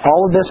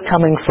 all of this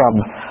coming from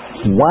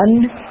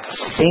one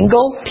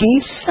single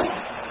piece.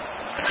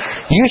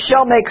 You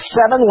shall make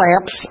 7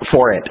 lamps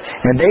for it,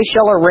 and they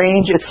shall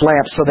arrange its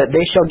lamps so that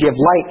they shall give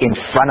light in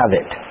front of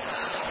it.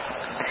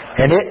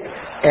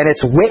 And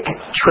its wick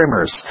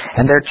trimmers,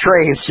 and their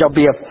trays shall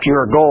be of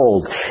pure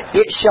gold.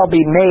 It shall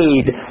be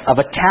made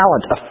of a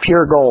talent of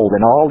pure gold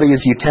in all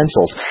these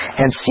utensils.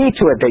 And see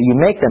to it that you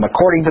make them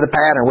according to the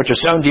pattern which is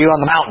shown to you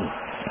on the mountain.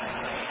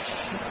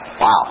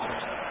 Wow.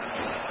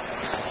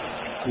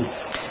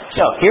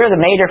 So, here are the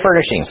major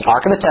furnishings.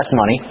 Ark of the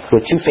Testimony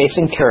with 2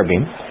 facing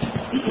cherubim.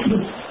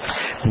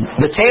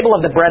 The table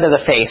of the bread of the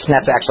face, and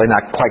that's actually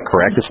not quite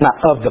correct. It's not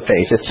of the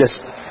face. It's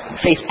just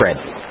face bread.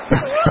 They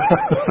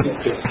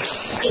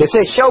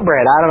say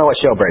showbread. I don't know what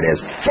showbread is.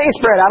 Face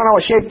bread. I don't know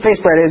what face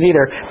bread is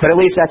either, but at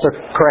least that's a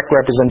correct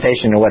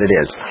representation of what it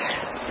is.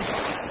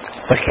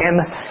 Lechem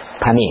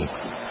panim.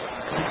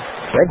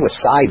 Bread with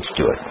sides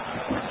to it.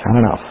 I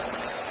don't know.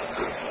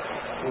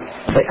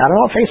 I don't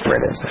know what face bread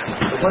is.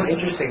 The one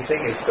interesting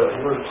thing is the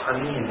word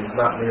panim is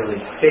not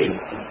merely face.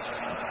 It's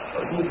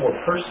a little more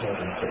personal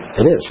than face.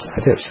 It is.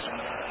 It is.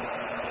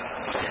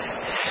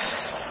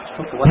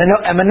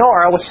 A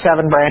menorah with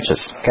 7 branches.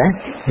 Okay,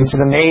 these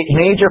are the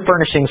major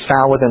furnishings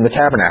found within the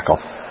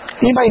tabernacle.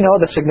 Anybody know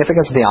the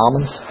significance of the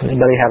almonds?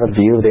 Anybody have a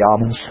view of the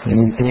almonds?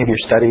 Any of your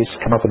studies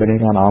come up with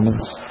anything on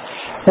almonds?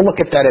 We'll look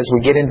at that as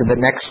we get into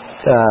the next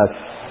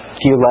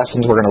few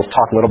lessons. We're going to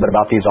talk a little bit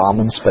about these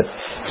almonds, but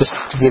just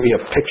to give you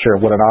a picture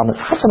of what an almond.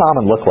 What's an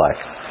almond look like?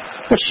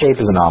 What shape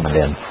is an almond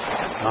in?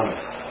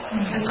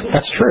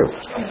 That's true.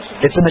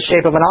 It's in the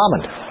shape of an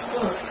almond.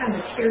 Well, it's kind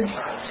of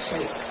teardrop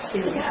shape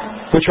too.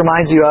 Which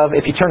reminds you of,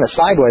 if you turn it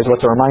sideways,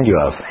 what's it remind you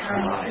of?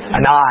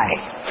 An eye.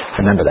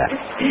 Remember that.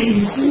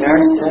 There are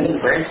 7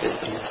 branches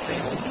in this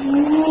thing.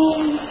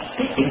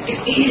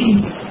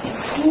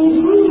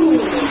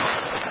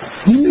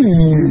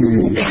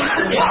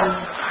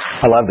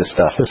 I love this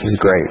stuff. This is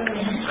great.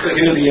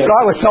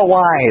 God was so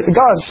wise.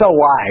 God is so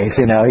wise.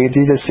 You know, he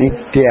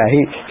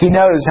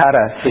knows how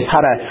to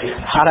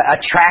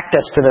attract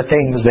us to the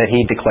things that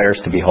He declares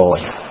to be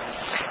holy.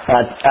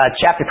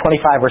 Chapter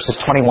 25, verses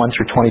 21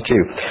 through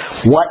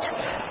 22. What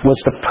was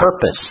the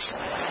purpose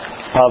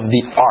of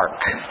the ark?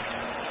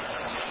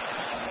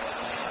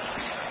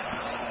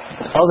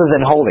 Other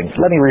than holding.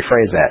 Let me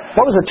rephrase that.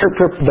 What was the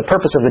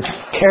purpose of the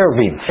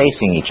cherubim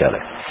facing each other?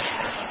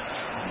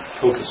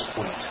 Focus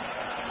point.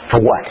 For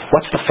what?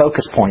 What's the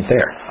focus point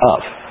there of?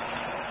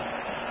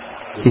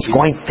 He's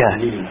going to.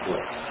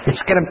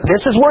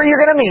 This is where you're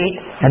going to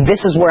meet, and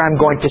this is where I'm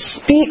going to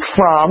speak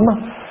from.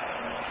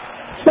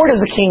 Where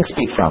does the king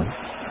speak from?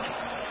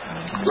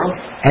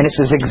 And this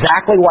is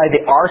exactly why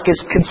the ark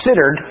is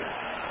considered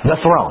the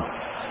throne.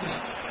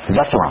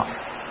 The throne.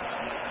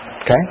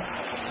 Okay?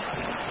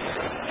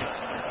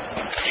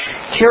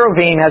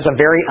 Cherubim has a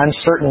very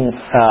uncertain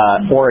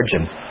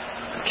origin.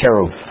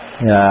 Cherub.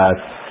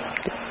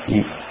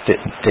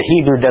 The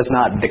Hebrew does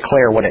not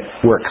declare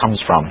where it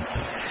comes from.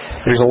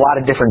 There's a lot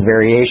of different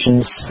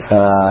variations,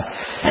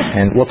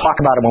 and we'll talk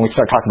about it when we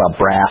start talking about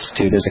brass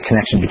too. There's a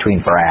connection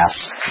between brass,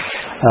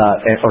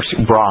 or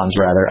bronze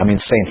rather. I mean,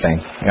 same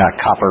thing.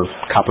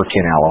 Copper,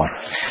 tin alloy.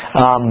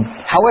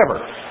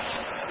 However,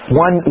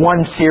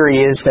 one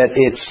theory is that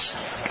it's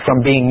from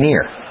being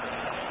near.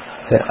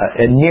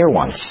 Near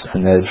ones,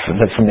 and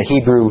from the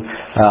Hebrew,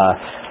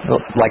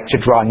 like to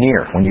draw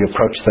near when you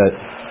approach the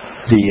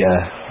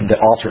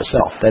altar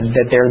itself. That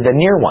they're the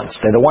near ones.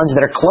 They're the ones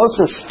that are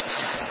closest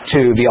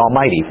to the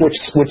Almighty, which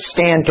would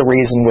stand to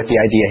reason with the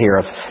idea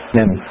here of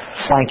them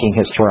flanking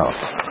His throne.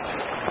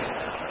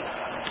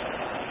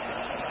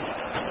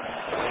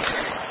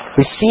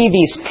 We see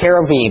these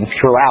cherubim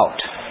throughout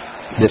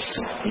this.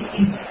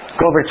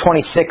 Go over to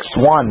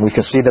 26:1. We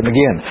can see them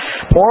again.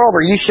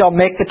 Moreover, you shall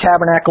make the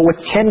tabernacle with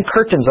 10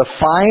 curtains of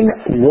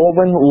fine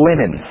woven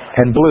linen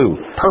and blue,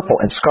 purple,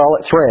 and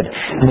scarlet thread.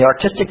 And the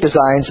artistic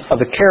designs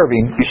of the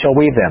cherubim you shall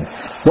weave them.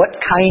 What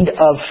kind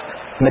of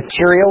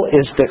material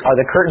are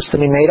the curtains to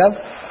be made of?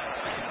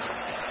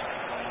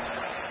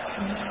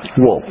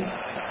 Wool.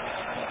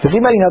 Does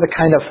anybody know the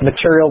kind of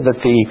material that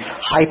the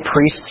high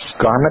priest's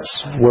garments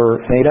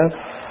were made of?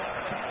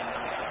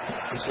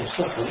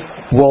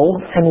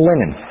 Wool and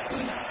linen.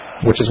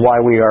 Which is why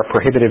we are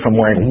prohibited from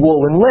wearing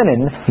wool and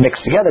linen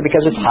mixed together,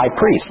 because it's high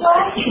priest.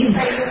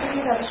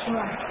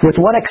 With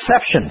one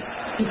exception.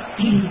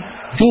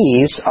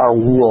 These are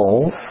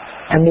wool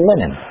and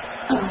linen.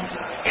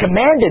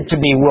 Commanded to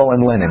be wool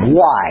and linen.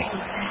 Why?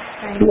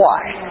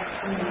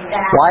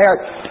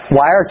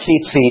 Why are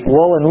tzitzit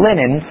wool and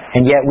linen,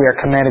 and yet we are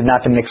commanded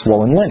not to mix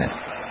wool and linen?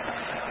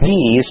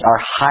 These are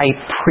high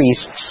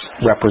priest's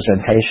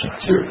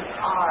representations.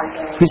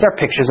 These are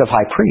pictures of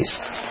high priest.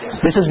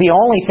 This is the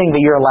only thing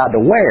that you're allowed to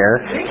wear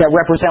that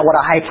represent what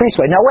a high priest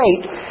would. Now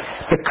wait,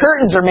 the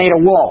curtains are made of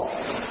wool.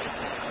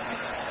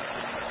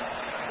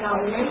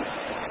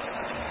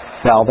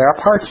 Well, there are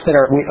parts that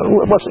are,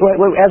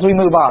 as we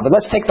move on, but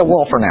let's take the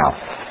wool for now.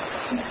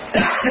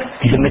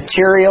 The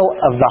material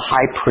of the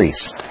high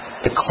priest,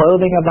 the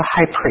clothing of the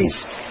high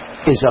priest,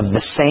 is of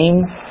the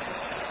same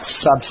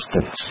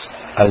substance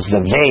as the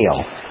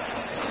veil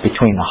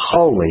between the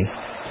holy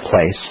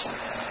place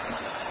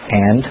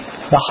and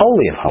the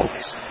Holy of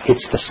Holies.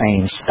 It's the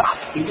same stuff.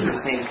 Even the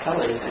same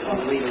colors.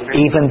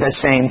 Even the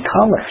same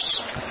colors.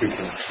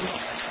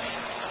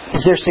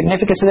 Is there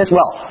significance to this?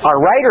 Well, our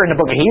writer in the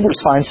book of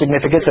Hebrews finds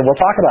significance, and we'll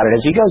talk about it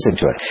as he goes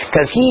into it.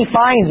 Because he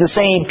finds the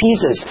same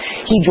pieces.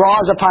 He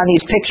draws upon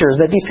these pictures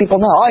that these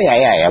people know. Oh,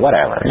 yeah,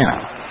 whatever,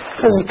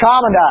 This is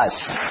common to us.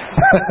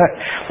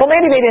 Well,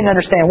 maybe they didn't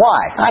understand why.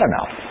 I don't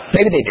know.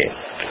 Maybe they did.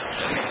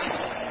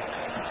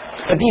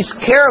 But these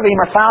cherubim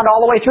are found all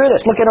the way through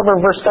this. Look at over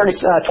verse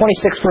 26,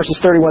 verses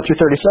 31 through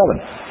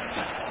 37.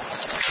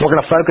 We're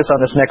going to focus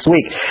on this next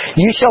week.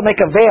 You shall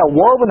make a veil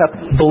woven of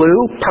blue,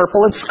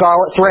 purple, and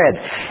scarlet thread,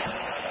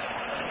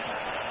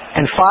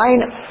 and fine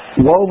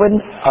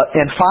woven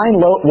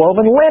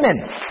linen.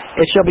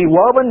 It shall be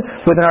woven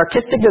with an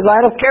artistic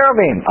design of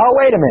cherubim. Oh,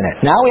 wait a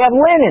minute. Now we have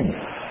linen.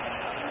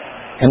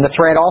 And the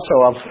thread also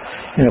of,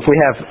 if we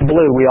have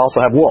blue, we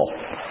also have wool.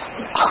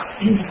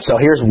 So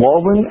here's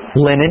woven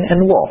linen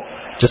and wool,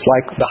 just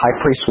like the high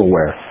priest will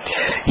wear.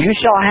 You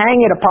shall hang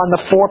it upon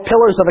the 4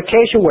 pillars of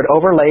acacia wood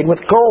overlaid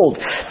with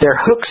gold. Their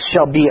hooks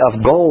shall be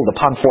of gold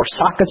upon 4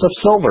 sockets of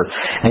silver.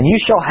 And you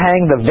shall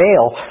hang the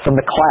veil from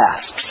the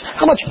clasps.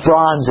 How much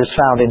bronze is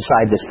found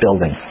inside this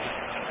building?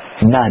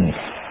 None.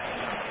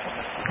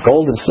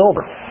 Gold and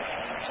silver.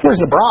 Where's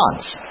the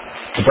bronze?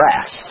 The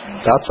brass.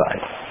 It's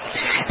outside.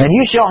 And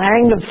you shall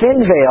hang the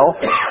thin veil,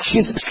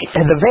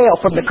 the veil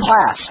from the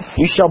clasp.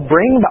 You shall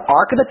bring the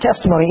ark of the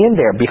testimony in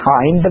there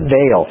behind the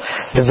veil.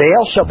 The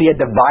veil shall be a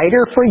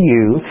divider for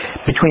you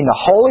between the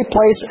holy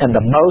place and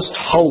the most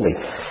holy.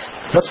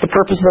 What's the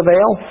purpose of the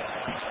veil?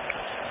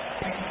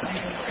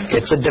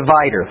 It's a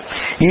divider.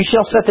 You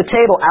shall set the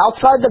table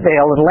outside the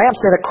veil and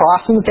lampstand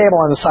across from the table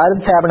on the side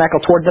of the tabernacle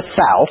toward the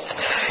south.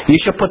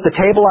 You shall put the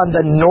table on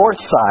the north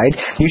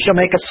side. You shall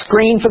make a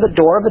screen for the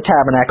door of the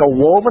tabernacle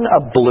woven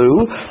of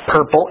blue,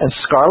 purple, and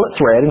scarlet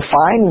thread and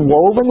fine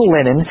woven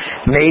linen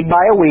made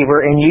by a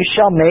weaver. And you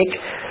shall make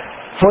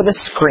for the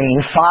screen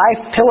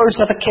 5 pillars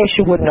of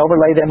acacia wood and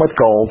overlay them with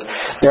gold.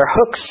 Their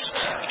hooks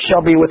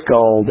shall be with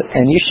gold.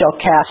 And you shall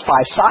cast 5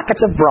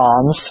 sockets of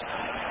bronze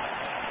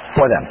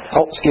for them.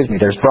 Oh, excuse me,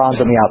 there's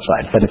bronze on the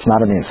outside, but it's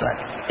not on the inside.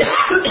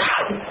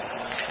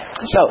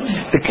 So,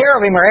 the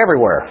cherubim are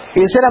everywhere.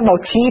 Is it a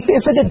motif?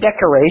 Is it a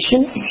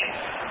decoration?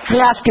 Let me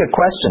ask you a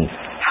question.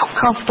 How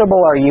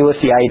comfortable are you with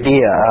the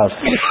idea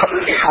of,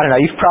 I don't know,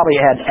 you've probably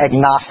had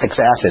agnostics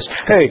ask this,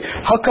 hey,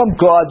 how come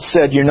God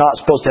said you're not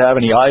supposed to have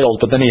any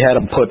idols, but then He had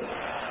them put,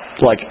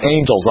 like,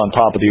 angels on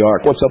top of the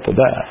ark? What's up with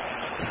that?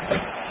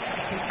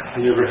 I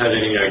never had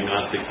any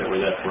agnostics that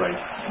were that bright.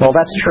 Well,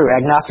 that's true.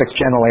 Agnostics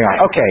generally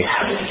are. Okay.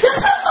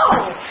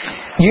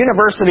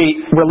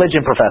 University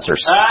religion professors.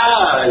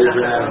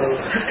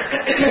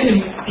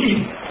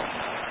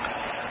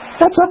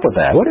 What's up with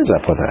that? What is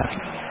up with that?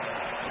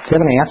 Do you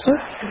have an answer?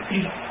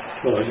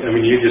 Well, I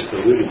mean, you just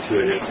alluded to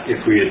it.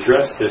 If we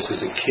address this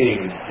as a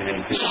king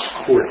and his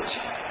court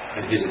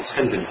and his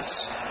attendants,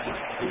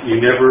 you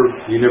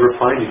never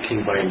find a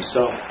king by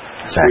himself.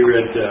 Exactly. We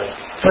read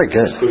very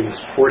good.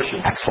 This portion.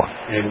 Excellent.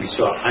 And we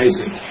saw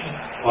Isaac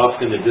off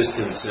in the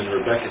distance, and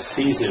Rebecca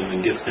sees him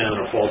and gets down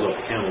or falls off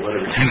the camel,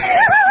 whatever. We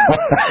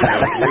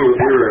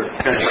were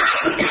kind of,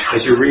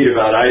 as you read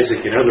about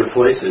Isaac in other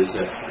places,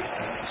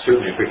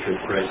 certainly a picture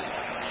of Christ,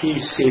 he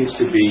seems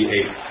to be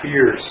a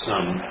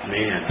fearsome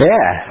man.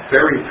 Yeah.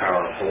 Very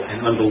powerful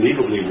and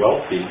unbelievably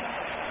wealthy.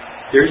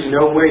 There's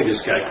no way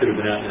this guy could have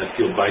been out in that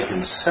field by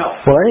himself.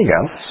 Well, there you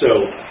go. So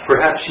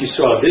perhaps you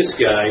saw this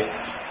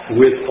guy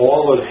with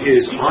all of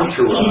his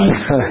entourage.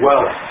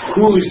 Well,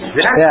 who's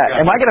that guy?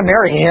 Am I going to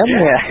marry him?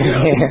 Yeah.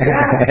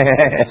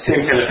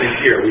 Same kind of thing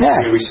here.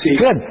 We see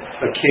good.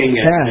 A king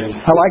and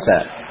I like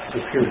that.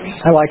 Appearance.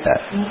 I like that.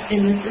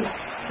 And this is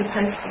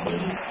supposed to be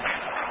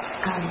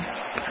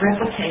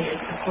replicated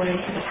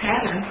according to the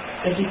pattern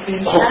that he's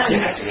been shown.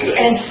 Yes.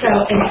 And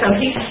so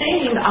he's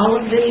seeing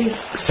all of these.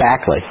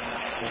 Exactly.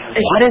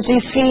 What does he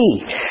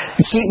see?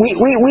 See,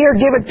 we are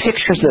given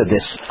pictures of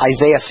this.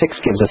 Isaiah 6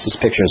 gives us this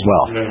picture as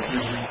well.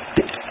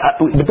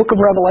 The book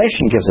of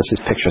Revelation gives us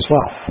this picture as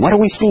well. What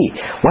do we see?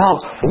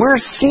 Well, we're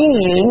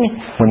seeing,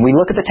 when we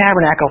look at the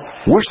tabernacle,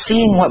 we're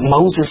seeing what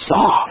Moses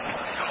saw.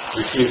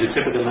 We see the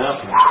tip of the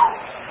mountain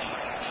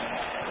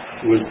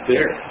was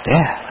there.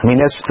 Yeah. I mean,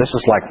 this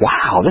is like,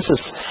 wow, this is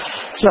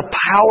a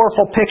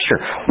powerful picture.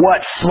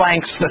 What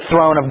flanks the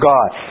throne of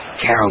God?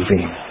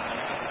 Cherubim.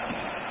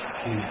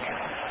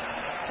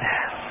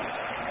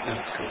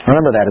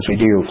 Remember that as we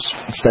do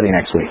study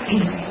next week.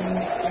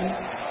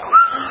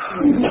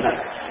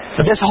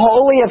 But this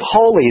Holy of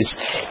Holies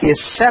is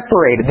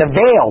separated. The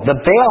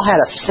veil had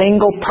a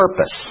single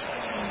purpose.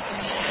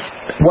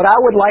 What I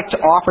would like to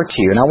offer to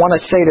you, and I want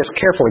to say this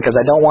carefully because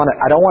I don't want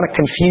to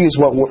confuse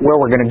where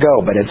we're going to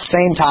go, but at the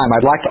same time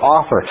I'd like to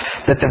offer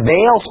that the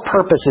veil's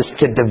purpose is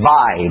to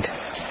divide,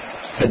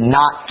 but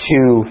not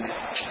to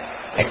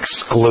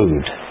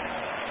exclude.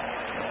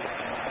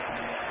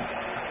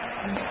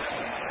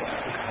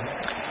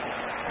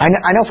 I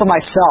know for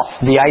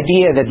myself, the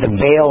idea that the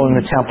veil in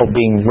the temple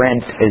being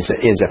rent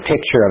is a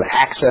picture of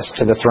access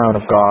to the throne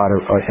of God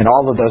and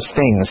all of those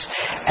things,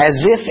 as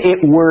if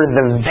it were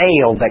the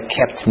veil that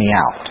kept me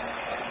out.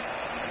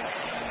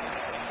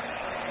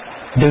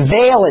 The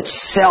veil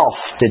itself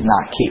did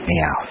not keep me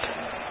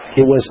out.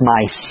 It was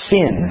my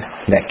sin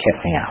that kept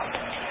me out.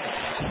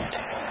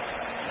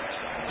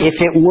 If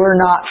it were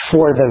not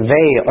for the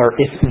veil, or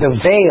if the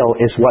veil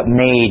is what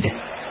made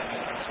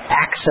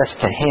access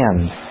to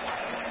Him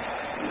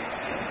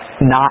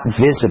not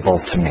visible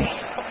to me.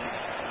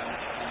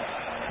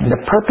 The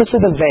purpose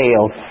of the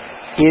veil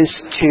is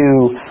to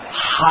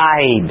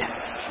hide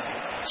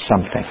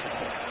something.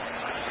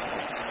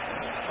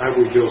 I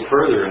would go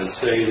further and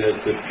say that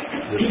the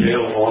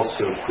veil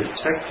also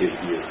protected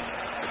you.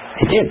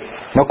 It did.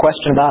 No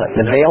question about it.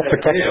 The veil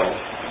protected.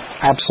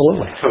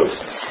 Absolutely.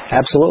 Toast.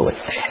 Absolutely.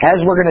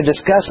 As we're going to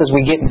discuss as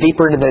we get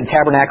deeper into the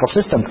tabernacle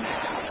system,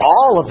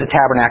 all of the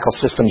tabernacle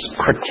systems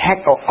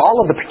protect, all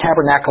of the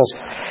tabernacles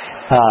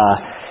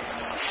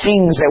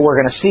things that we're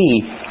going to see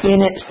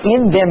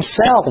in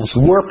themselves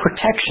were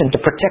protection to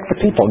protect the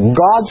people.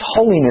 God's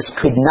holiness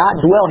could not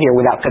dwell here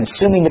without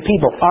consuming the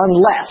people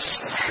unless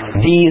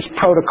these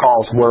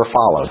protocols were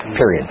followed.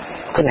 Period.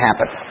 Couldn't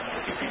happen.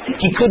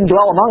 He couldn't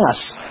dwell among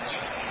us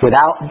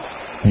without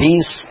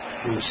these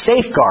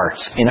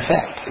safeguards in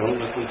effect. Don't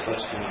let them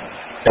touch the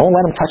mountain. Don't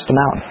let them touch the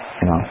mountain.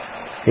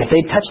 If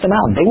they touch the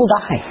mountain, they will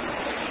die.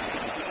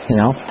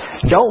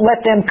 Don't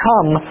let them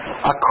come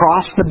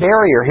across the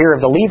barrier here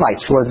of the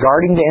Levites who are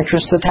guarding the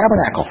entrance to the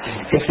tabernacle.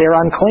 If they're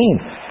unclean,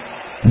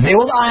 they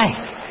will die.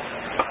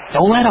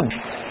 Don't let them.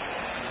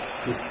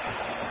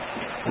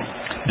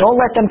 Don't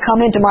let them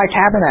come into my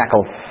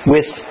tabernacle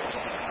with,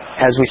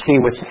 as we see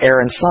with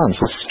Aaron's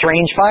sons, with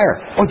strange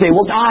fire, or they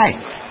will die.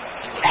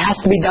 It has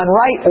to be done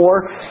right,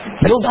 or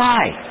they'll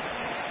die.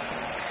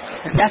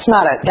 That's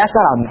not a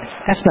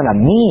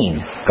mean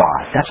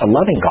God. That's a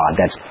loving God.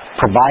 That's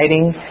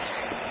providing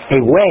a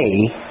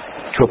way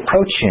to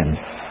approach Him,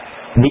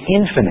 the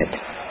infinite,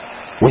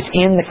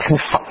 within the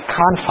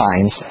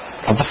confines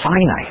of the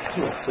finite.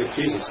 It's like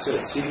Jesus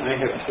said, see, I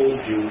have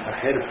told you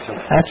ahead of time.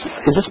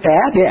 Is this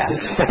bad? Yes.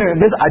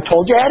 I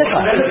told you ahead of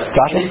time.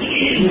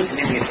 It's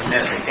significant to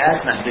note that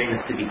God's not doing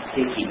this to be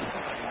picky.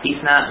 He's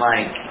not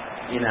like,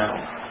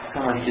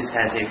 someone who just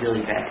has a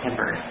really bad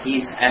temper.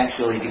 He's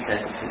actually,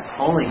 because of His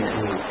holiness,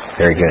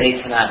 very good,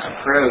 they cannot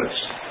approach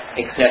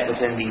except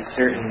within these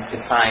certain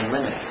defined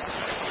limits.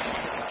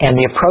 And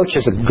the approach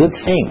is a good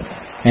thing.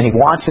 And He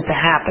wants it to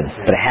happen.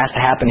 But it has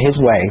to happen His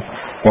way,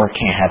 or it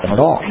can't happen at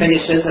all. And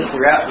it shows that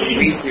throughout, when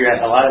you read throughout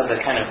a lot of the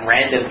kind of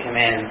random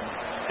commands,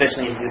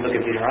 especially if you look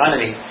at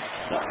Deuteronomy,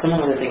 some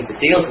of the things it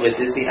deals with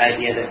is the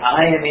idea that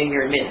I am in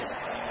your midst.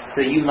 So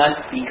you must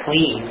be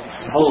clean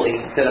and holy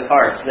and set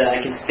apart so that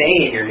I can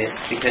stay in your midst,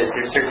 because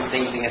there's certain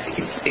things we have to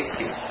get fixed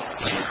to.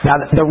 Now,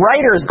 the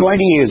writer is going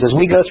to use, as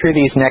we go through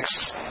these next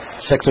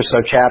 6 or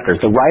so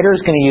chapters, the writer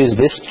is going to use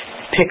this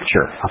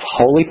picture of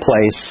holy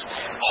place,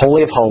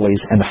 holy of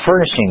holies, and the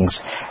furnishings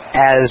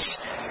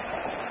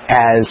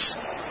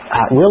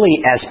really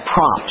as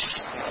prompts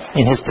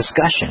in his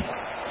discussion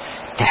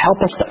to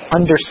help us to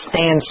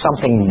understand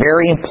something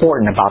very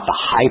important about the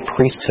high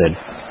priesthood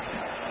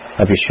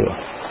of Yeshua.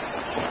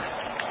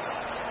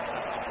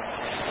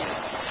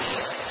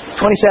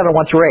 27,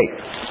 1-8.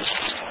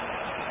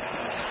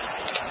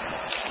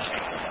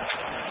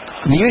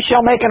 You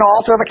shall make an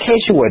altar of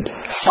acacia wood,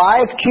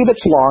 5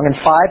 cubits long and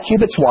 5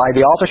 cubits wide.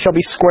 The altar shall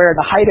be square, and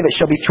the height of it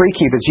shall be 3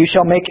 cubits. You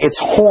shall make its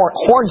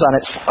horns on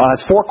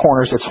its 4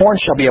 corners. Its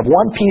horns shall be of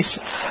one piece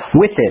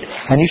with it,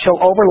 and you shall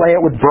overlay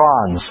it with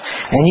bronze.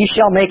 And you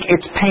shall make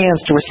its pans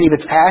to receive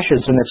its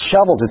ashes, and its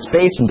shovels, its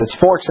basins, its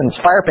forks, and its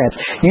fire pans.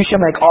 You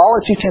shall make all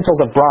its utensils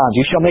of bronze.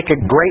 You shall make a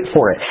grate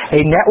for it,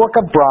 a network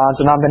of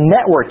bronze, and on the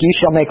network you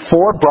shall make 4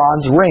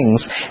 bronze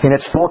rings in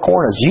its 4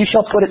 corners. You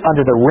shall put it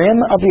under the rim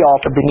of the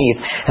altar beneath,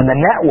 and the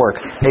network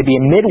may be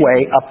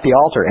midway up the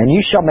altar. And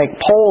you shall make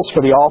poles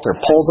for the altar,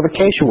 poles of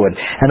acacia wood,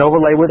 and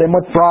overlay with them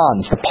with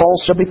bronze. The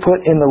poles shall be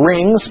put in the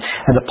rings,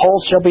 and the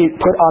poles shall be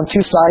put on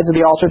 2 sides of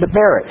the altar to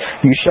bear it.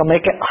 You shall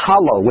make it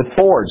hollow with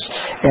boards,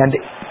 and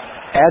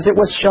as it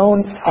was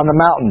shown on the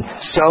mountain,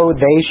 so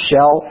they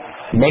shall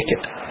make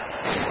it.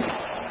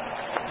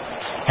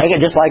 Make it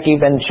just like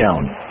you've been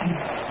shown.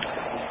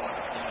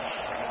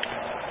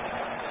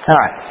 All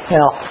right.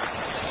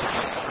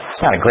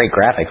 It's not a great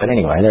graphic, but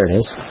anyway, there it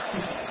is.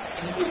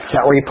 Is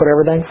that where you put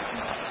everything?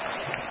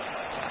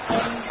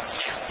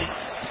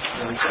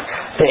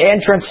 The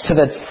entrance to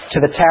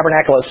the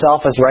tabernacle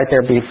itself is right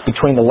there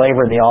between the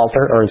laver and the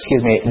altar, or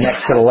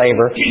next to the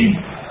laver.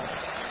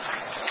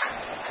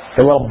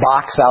 The little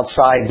box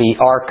outside the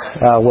ark,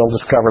 we'll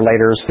discover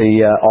later, is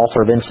the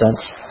altar of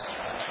incense.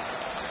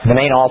 The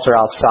main altar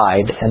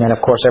outside, and then of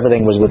course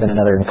everything was within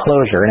another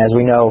enclosure. And as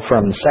we know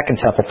from the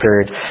Second Temple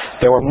period,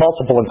 there were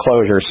multiple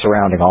enclosures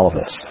surrounding all of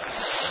this.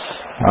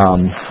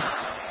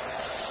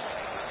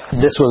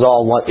 This was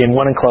all in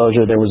one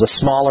enclosure. There was a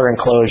smaller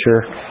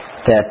enclosure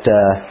that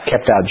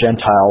kept out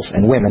Gentiles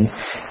and women.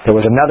 There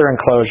was another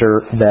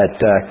enclosure that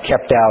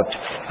kept out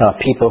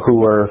people who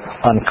were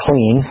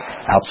unclean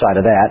outside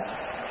of that,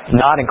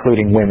 not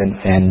including women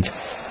and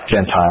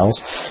Gentiles.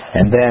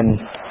 And then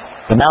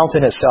the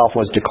mountain itself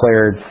was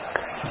declared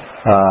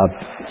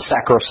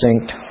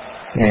sacrosanct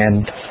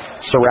and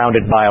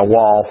surrounded by a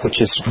wall, which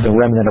is the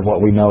remnant of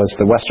what we know as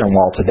the Western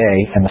Wall today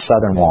and the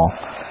Southern Wall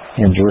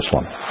in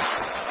Jerusalem.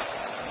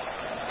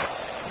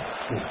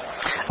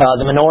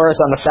 The menorahs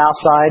on the south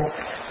side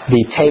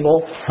The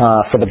table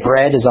for the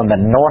bread is on the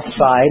north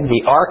side.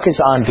 The ark is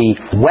on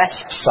the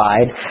west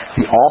side.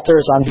 The altar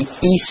is on the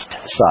east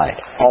side,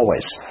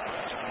 always.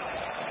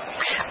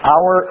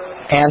 Our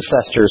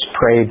ancestors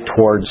prayed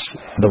towards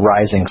the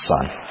rising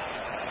sun.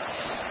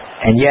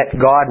 And yet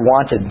God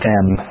wanted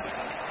them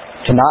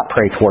to not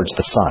pray towards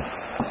the sun.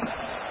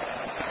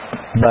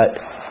 But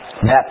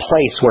that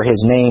place where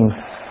His name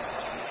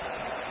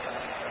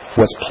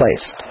was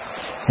placed.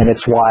 And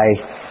it's why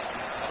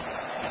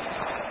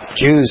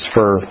Jews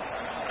for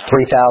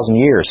 3,000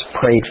 years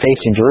prayed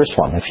facing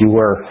Jerusalem. If you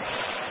were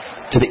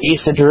to the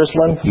east of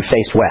Jerusalem, you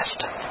faced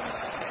west.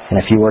 And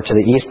if you were to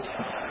the east,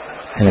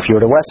 and if you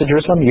were to west of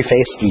Jerusalem, you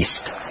faced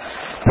east.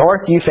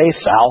 North, you face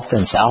south,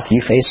 and south,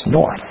 you face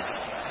north.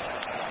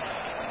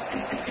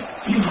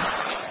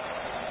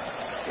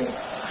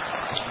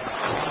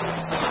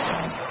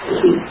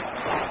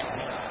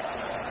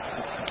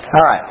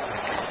 All right.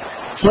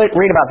 Let's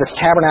read about this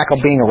tabernacle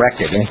being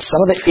erected and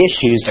some of the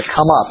issues that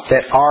come up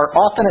that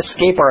often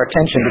escape our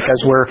attention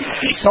because we're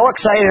so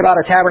excited about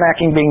a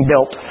tabernacle being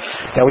built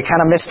that we kind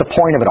of miss the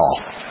point of it all.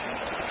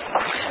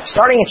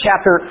 Starting in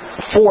chapter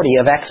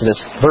 40 of Exodus,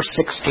 verse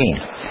 16,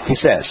 he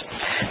says,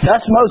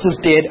 "Thus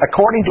Moses did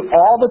according to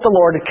all that the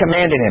Lord had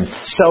commanded him,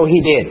 so he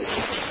did."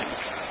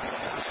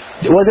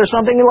 Was there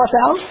something he left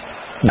out?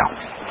 No.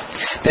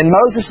 And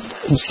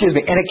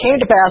it came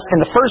to pass in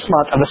the first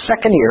month of the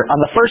second year, on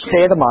the first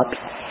day of the month,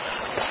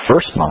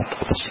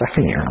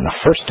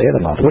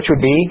 which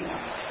would be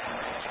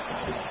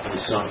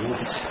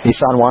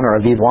Nisan 1 or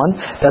Aviv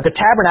 1, that the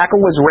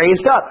tabernacle was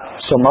raised up.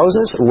 So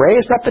Moses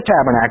raised up the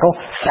tabernacle,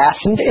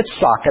 fastened its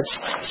sockets,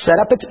 set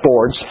up its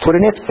boards, put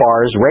in its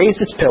bars, raised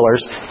its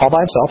pillars, all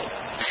by himself.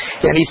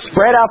 And he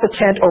spread out the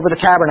tent over the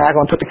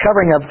tabernacle and put the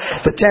covering of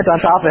the tent on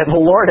top of it,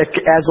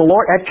 as the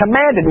Lord had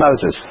commanded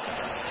Moses.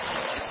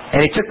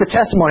 And he took the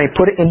testimony and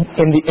put it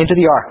into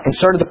the ark,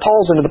 inserted the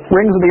poles into the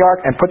rings of the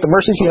ark, and put the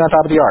mercy seat on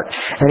top of the ark.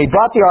 And he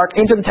brought the ark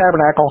into the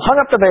tabernacle,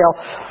 hung up the veil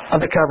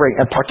of the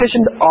covering, and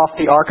partitioned off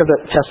the ark of the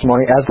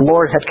testimony as the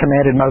Lord had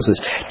commanded Moses.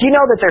 Do you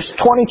know that there's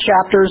 20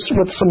 chapters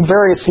with some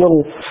various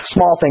little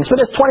small things, but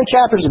there's 20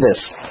 chapters of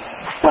this?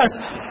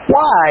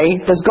 Why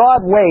does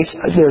God waste?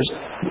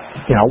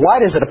 Why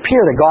does it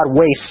appear that God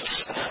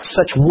wastes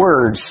such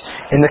words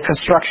in the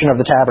construction of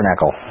the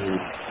tabernacle?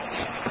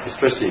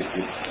 Especially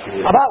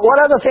about what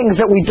other things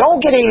that we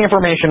don't get any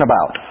information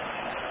about.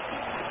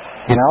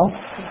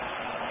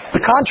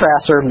 The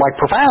contrasts are like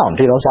profound.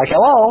 It's like,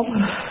 hello,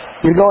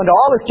 you go into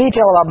all this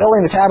detail about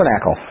building the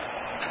tabernacle.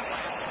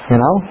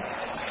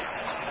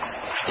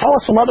 Tell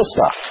us some other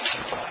stuff.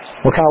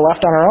 We're kind of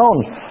left on our own.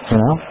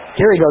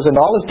 Here he goes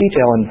into all this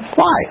detail, and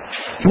why?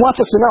 He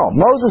wants us to know.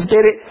 Moses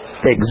did it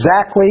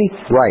exactly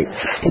right.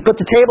 He put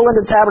the table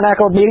into the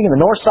tabernacle of meeting on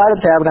the north side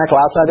of the tabernacle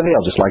outside the veil,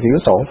 just like he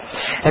was told.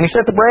 And he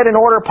set the bread in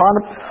order upon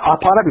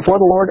it before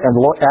the Lord,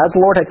 as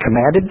the Lord had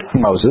commanded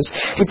Moses.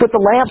 He put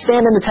the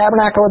lampstand in the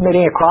tabernacle of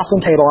meeting across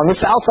the table on the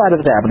south side of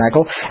the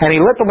tabernacle, and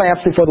he lit the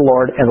lamps before the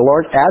Lord,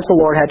 as the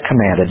Lord had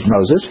commanded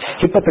Moses.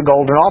 He put the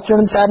golden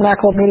altar in the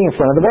tabernacle of meeting in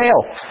front of the veil.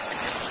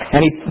 And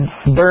he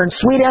burned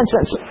sweet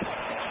incense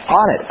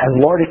on it, as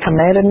the Lord had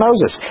commanded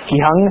Moses. He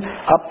hung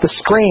up the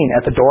screen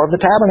at the door of the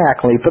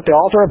tabernacle. He put the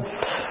altar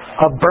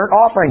of burnt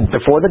offering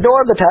before the door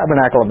of the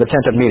tabernacle of the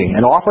tent of meeting,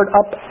 and offered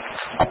up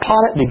upon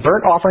it the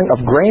burnt offering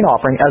of grain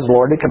offering, as the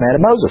Lord had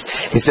commanded Moses.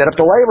 He set up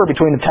the laver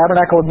between the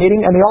tabernacle of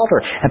meeting and the altar,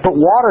 and put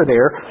water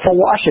there for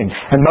washing.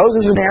 And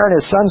Moses and Aaron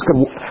his sons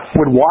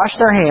would wash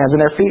their hands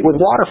and their feet with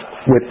water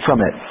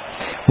from it.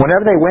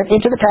 Whenever they went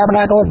into the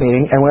tabernacle of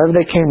meeting, and whenever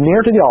they came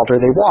near to the altar,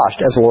 they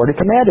washed, as the Lord had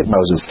commanded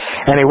Moses.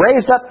 And he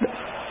raised up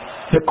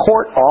the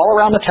court all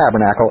around the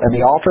tabernacle and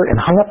the altar, and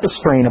hung up the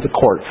screen of the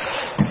court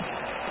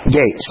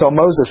gate. So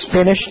Moses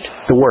finished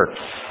the work.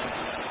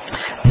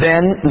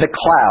 Then the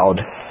cloud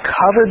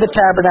covered the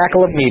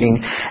tabernacle of meeting,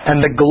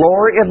 and the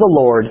glory of the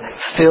Lord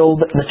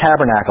filled the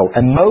tabernacle.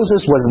 And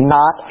Moses was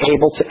not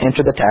able to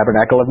enter the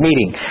tabernacle of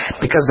meeting,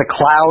 because the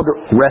cloud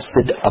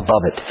rested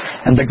above it.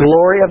 And the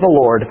glory of the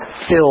Lord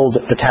filled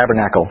the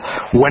tabernacle.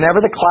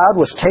 Whenever the cloud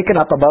was taken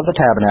up above the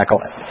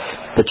tabernacle,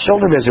 the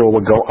children of Israel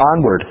would go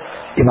onward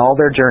in all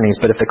their journeys,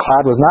 but if the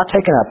cloud was not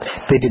taken up,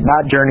 they did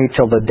not journey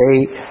till the day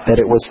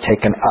that it was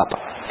taken up.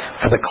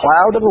 For the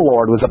cloud of the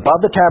Lord was above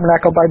the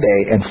tabernacle by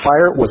day, and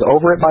fire was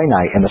over it by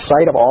night, in the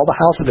sight of all the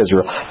house of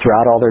Israel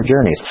throughout all their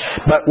journeys.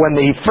 But when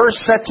he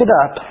first sets it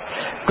up,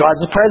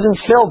 God's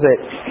presence fills it,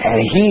 and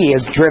he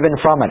is driven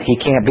from it.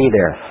 He can't be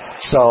there.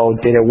 So,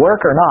 did it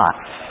work or not?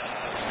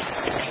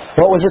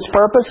 What was its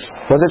purpose?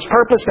 Was its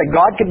purpose that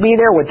God could be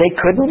there when they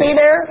couldn't be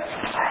there?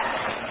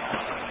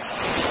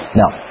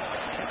 No.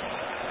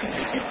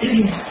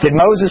 Did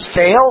Moses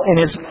fail in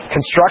his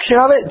construction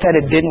of it, that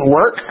it didn't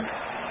work?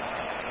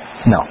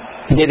 No.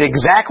 He did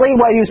exactly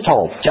what he was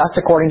told, just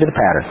according to the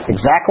pattern.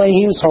 Exactly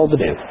he was told to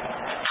do.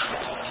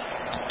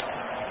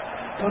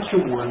 Don't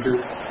you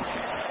wonder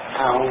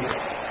how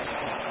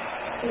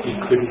he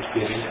couldn't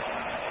get it?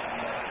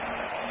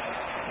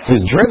 He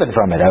was driven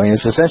from it.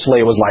 It's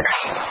essentially, it was like,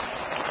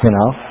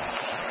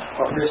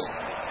 Well, there's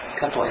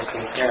couple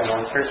interesting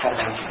parallels. First, I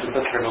think the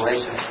book of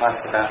Revelation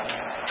talks about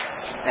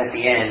at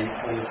the end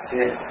when the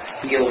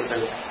seals are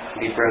to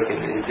be broken,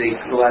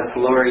 God's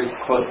glory,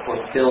 quote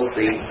unquote, fills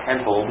the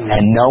temple,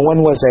 and no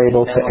one was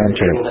able to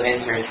enter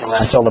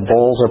until the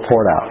bowls are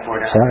poured out.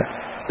 That's right.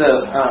 So,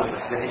 which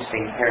is an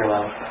interesting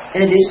parallel.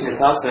 In addition,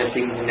 it's also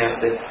interesting to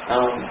note that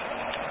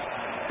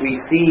we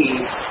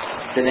see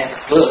the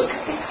next book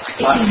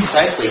talks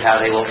precisely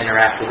how they will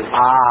interact with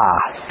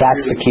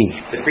that's the key.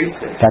 The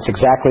priesthood. That's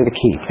exactly the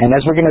key. And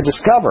as we're going to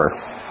discover,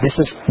 this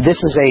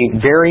is a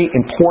very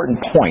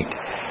important point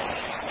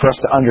for us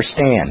to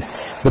understand.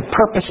 The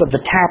purpose of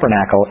the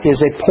tabernacle is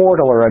a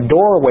portal or a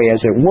doorway,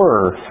 as it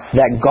were,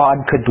 that God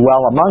could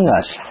dwell among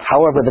us.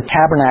 However, the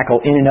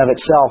tabernacle in and of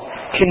itself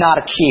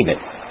cannot achieve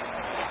it.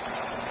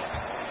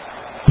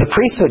 The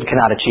priesthood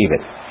cannot achieve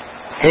it.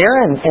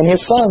 Aaron and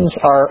his sons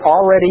are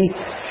already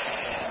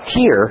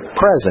here,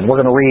 present.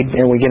 We're going to read,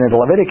 and we get into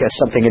Leviticus,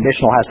 something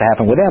additional has to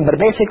happen with them. But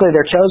basically,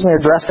 they're chosen,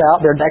 they're dressed out,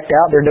 they're decked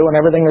out, they're doing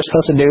everything they're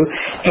supposed to do.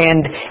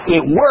 And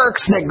it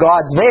works that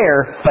God's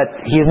there, but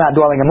He's not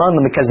dwelling among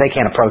them because they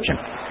can't approach Him.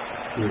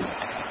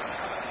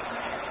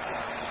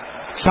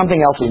 Something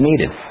else is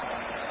needed.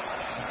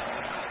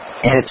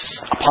 And it's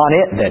upon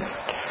it that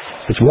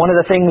it's one of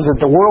the things that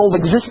the world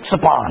exists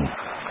upon.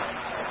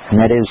 And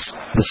that is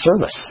the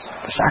service,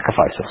 the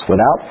sacrifices.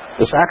 Without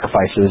the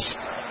sacrifices,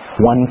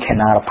 one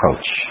cannot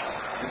approach.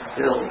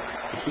 Still,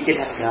 if you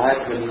could have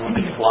God when you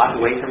walk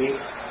away from you,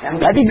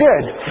 that'd be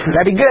good.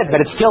 That'd be good,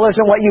 but it still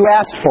isn't what you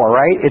asked for,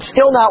 right? It's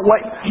still not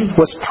what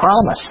was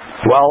promised.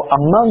 Dwell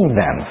among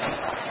them.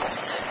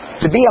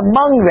 To be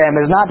among them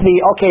is not to be,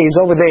 okay, He's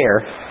over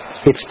there.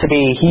 It's to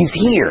be, He's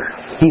here.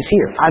 He's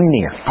here. I'm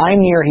near. I'm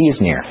near, He's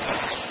near.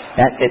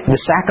 The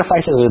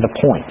sacrifices are the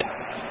point.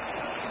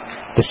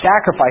 The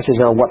sacrifices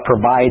are what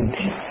provide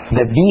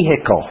the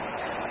vehicle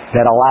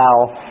that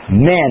allow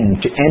men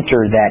to enter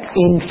that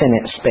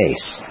infinite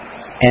space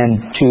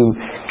and to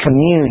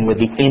commune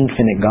with the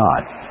infinite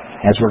God,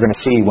 as we're going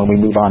to see when we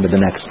move on to the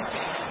next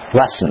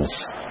lessons.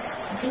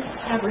 This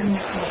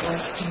tabernacle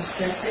was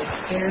constructed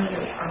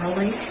fairly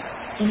early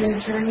in their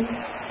journey.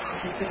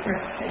 Is the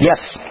correct thing? Yes,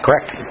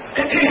 correct.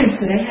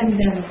 So they hadn't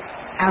been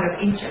out of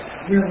Egypt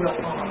real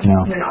long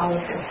when all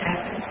of this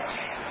happened.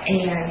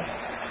 And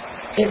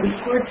it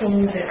reports a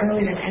little bit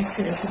earlier in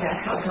Exodus about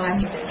how God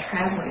had been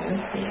traveling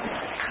with them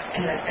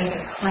as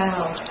a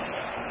cloud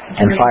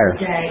during fire.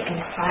 the day and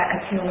a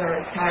pillar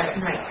of fire at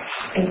night.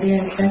 And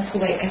then that's the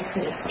way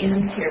Exodus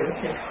ends here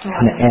with this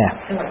cloud and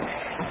pillar.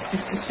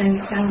 It's just the same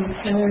cloud and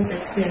pillar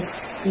that's been,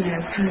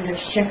 kind of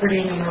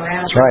shepherding them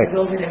around the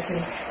wilderness,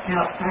 and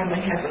now it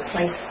finally has a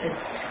place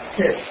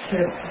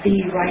to be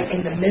right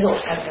in the middle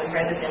of them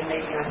rather than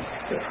maybe on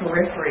the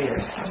periphery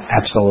or something.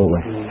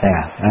 Absolutely.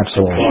 Yeah,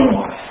 absolutely.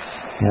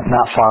 Yeah,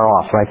 not far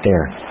off, right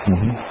there.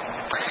 Mm-hmm.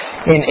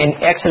 In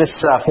Exodus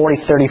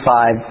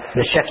 40:35,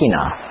 the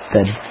Shekinah,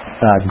 the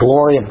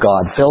glory of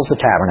God, fills the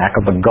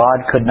tabernacle, but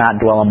God could not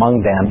dwell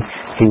among them.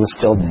 He was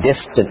still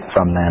distant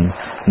from them.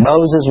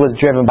 Moses was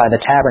driven by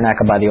the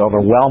tabernacle by the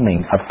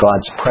overwhelming of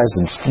God's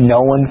presence. No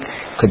one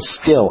could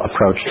still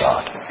approach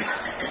God.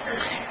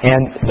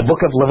 And the book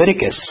of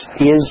Leviticus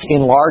is,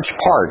 in large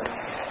part,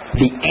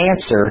 the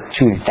answer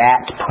to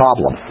that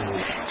problem.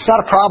 It's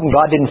not a problem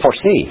God didn't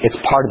foresee. It's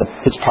part of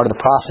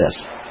the process.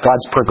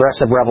 God's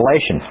progressive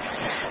revelation.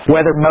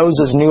 Whether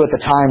Moses knew at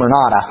the time or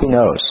not, who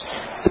knows?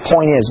 The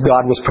point is,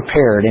 God was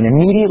prepared and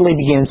immediately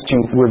begins to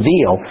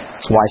reveal.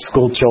 That's why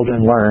school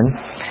children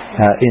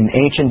in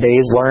ancient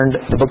days learned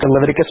the book of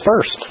Leviticus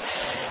first.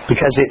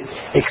 Because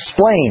it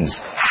explains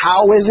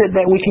how is it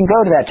that we can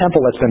go to that temple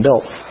that's been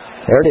built.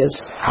 There it is.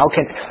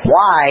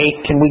 Why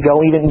can we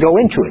even go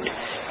into it?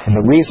 And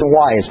the reason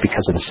why is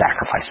because of the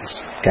sacrifices.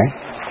 Okay?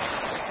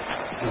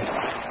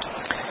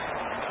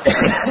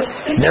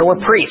 There were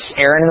priests,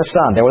 Aaron and the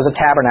son. There was a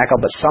tabernacle,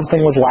 but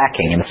something was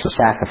lacking, and it's the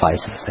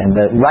sacrifices. And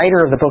the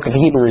writer of the book of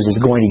Hebrews is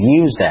going to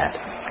use that.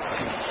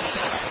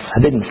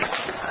 I've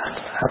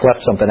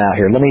left something out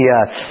here. Let me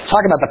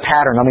talk about the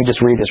pattern. Let me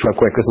just read this real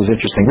quick. This is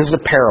interesting. This is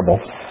a parable.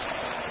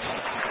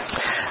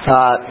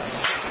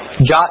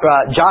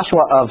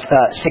 Joshua of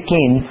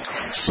Shechem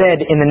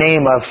said in the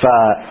name of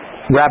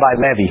Rabbi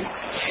Levi,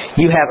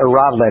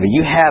 Rav Levi,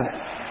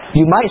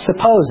 you might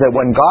suppose that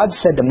when God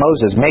said to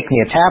Moses, make me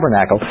a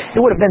tabernacle,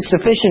 it would have been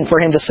sufficient for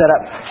him to set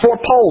up 4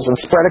 poles and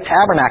spread a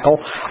tabernacle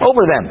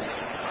over them.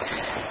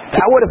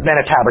 That would have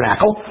been a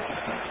tabernacle.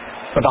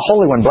 But the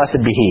Holy One, blessed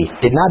be He,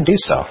 did not do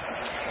so.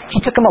 He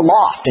took him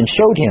aloft and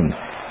showed him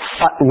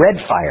red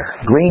fire,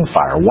 green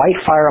fire, white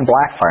fire, and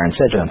black fire, and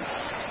said to him,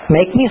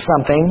 make me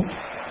something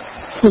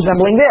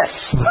resembling this.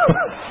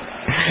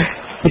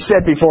 He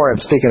said before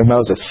him, speaking of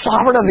Moses,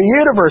 sovereign of the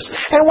universe,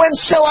 and when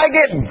shall I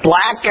get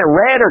black or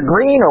red or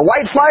green or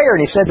white fire?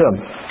 And he said to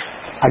him,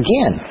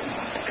 again,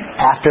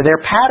 after their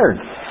pattern,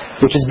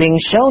 which is being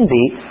shown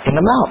thee in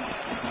the mount.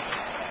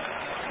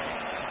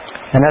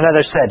 And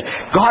another said,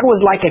 God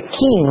was like a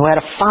king who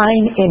had a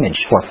fine image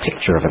or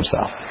picture of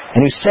himself, and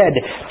who said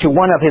to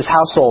one of his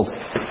household,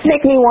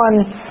 make me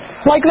one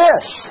like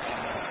this.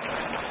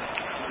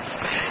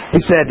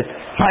 He said,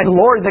 My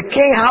lord the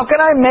king, how can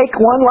I make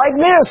one like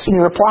this? And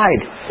he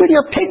replied, with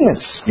your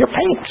pigments, your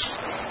paints.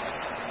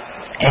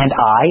 And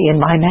I in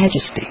my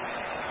majesty.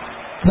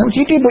 No,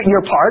 you do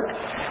your part.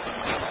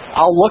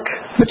 I'll look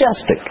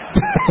majestic.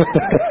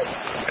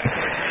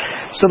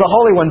 So the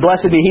Holy One,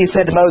 blessed be He,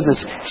 said to Moses,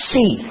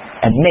 see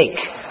and make.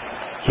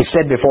 He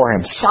said before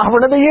him,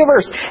 sovereign of the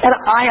universe, and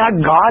I a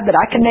God that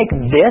I can make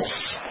this?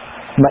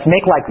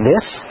 Make like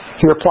this?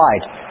 He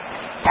replied,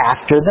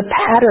 after the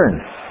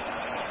pattern.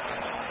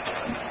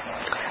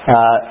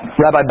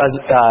 Rabbi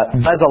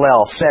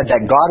Bezalel said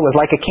that God was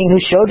like a king who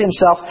showed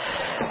himself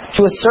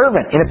to a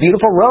servant in a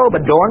beautiful robe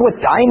adorned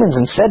with diamonds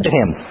and said to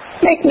him,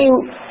 Make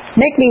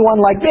me one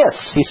like this.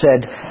 He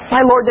said, my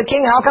lord the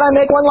king, how can I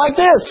make one like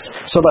this?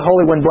 So the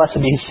Holy One,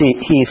 blessed be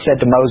He, said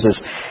to Moses,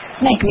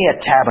 make me a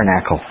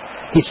tabernacle.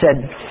 He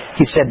said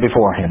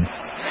before him,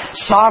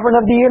 sovereign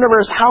of the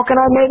universe, how can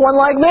I make one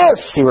like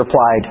this? He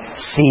replied,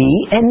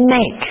 see and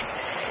make.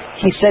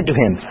 He said to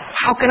him,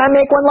 how can I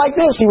make one like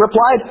this? He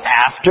replied,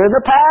 after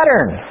the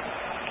pattern.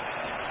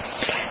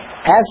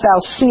 As thou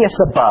seest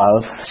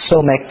above,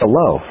 so make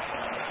below.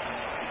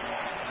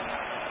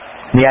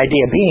 The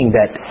idea being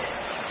that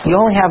you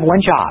only have one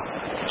job.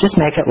 Just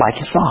make it like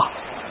you saw.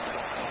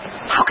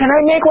 How can I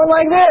make one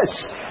like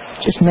this?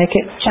 Just make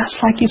it just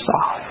like you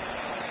saw.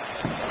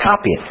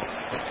 Copy it.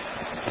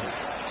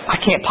 I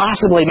can't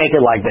possibly make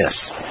it like this.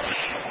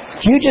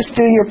 You just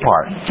do your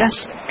part.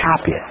 Just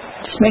copy it.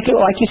 Just make it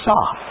like you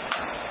saw.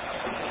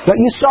 What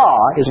you saw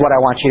is what I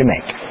want you to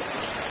make.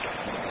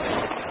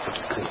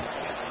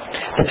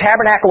 The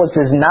tabernacle was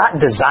not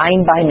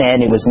designed by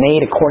men. It was made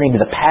according to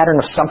the pattern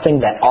of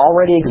something that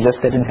already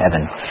existed in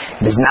heaven.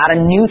 It is not a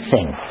new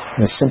thing.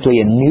 It is simply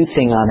a new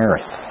thing on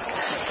earth.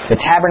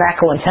 The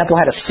tabernacle and temple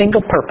had a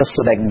single purpose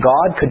so that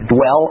God could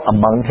dwell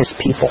among His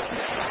people.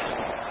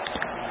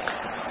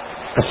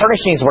 The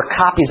furnishings were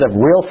copies of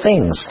real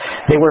things.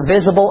 They were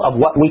visible of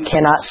what we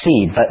cannot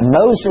see, but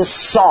Moses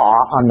saw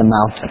on the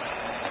mountain.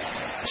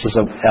 This is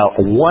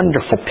a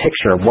wonderful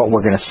picture of what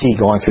we're going to see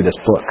going through this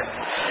book.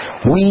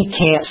 We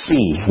can't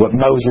see what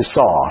Moses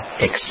saw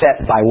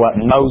except by what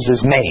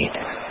Moses made,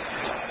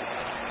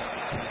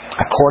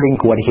 according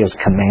to what he was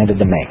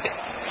commanded to make.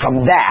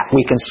 From that,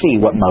 we can see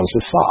what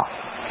Moses saw.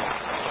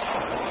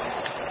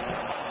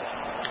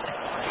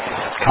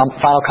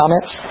 Final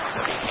comments?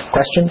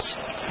 Questions?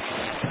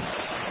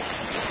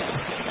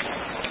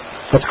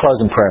 Let's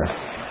close in prayer.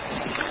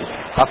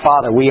 Our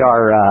Father, we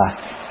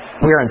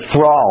are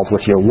enthralled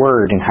with your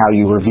word and how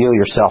you reveal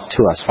yourself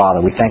to us,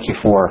 Father. We thank you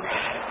for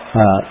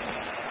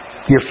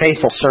your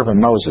faithful servant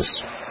Moses.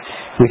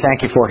 We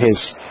thank you for his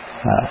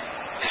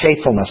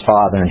faithfulness,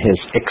 Father, and his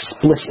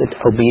explicit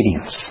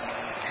obedience.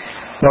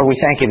 Lord, we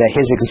thank you that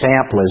his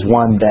example is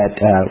one that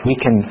we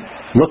can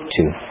look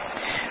to.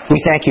 We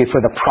thank you for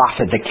the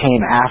prophet that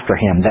came after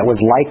him, that was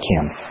like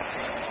him,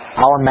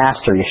 our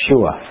Master,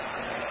 Yeshua,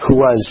 who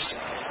was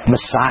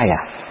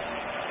Messiah,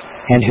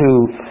 and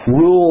who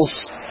rules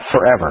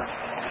forever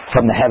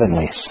from the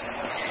heavenlies.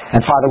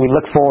 And Father, we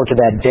look forward to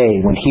that day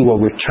when He will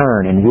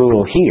return and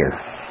rule here.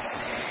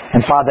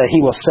 And Father,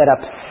 He will set up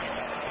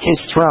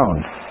His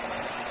throne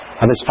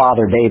of His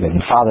father David.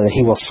 And Father, that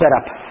He will set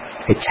up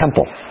a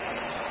temple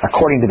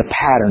according to the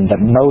pattern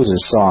that Moses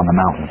saw on the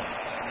mountain.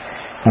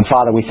 And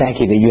Father, we thank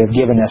you that you have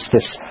given us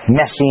this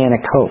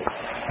messianic hope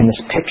and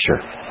this picture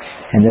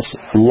and this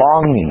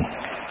longing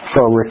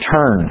for a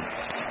return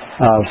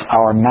of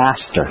our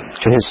Master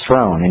to His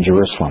throne in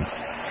Jerusalem.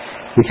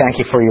 We thank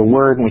you for your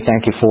word, and we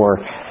thank you for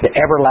the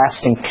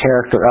everlasting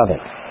character of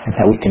it, and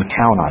that we can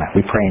count on it.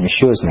 We pray in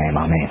Yeshua's name.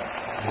 Amen.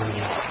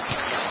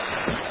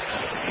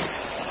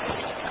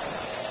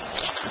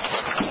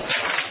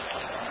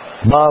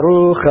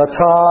 Baruch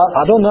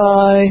atah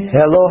Adonai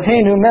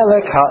Eloheinu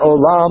melech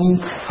haolam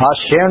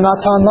asher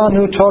natan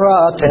lanu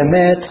Torah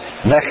emet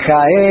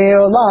v'chaye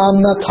olam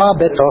nata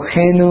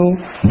betochenu.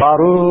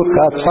 Baruch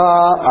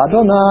atah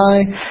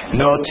Adonai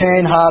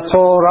noten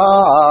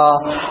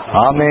haTorah.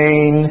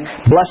 Amen.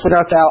 Blessed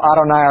art thou,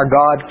 Adonai, our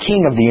God,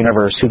 King of the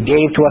universe, who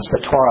gave to us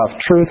the Torah of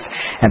truth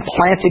and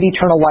planted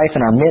eternal life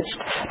in our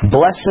midst.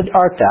 Blessed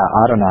art thou,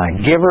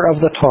 Adonai, giver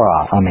of the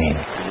Torah.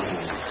 Amen.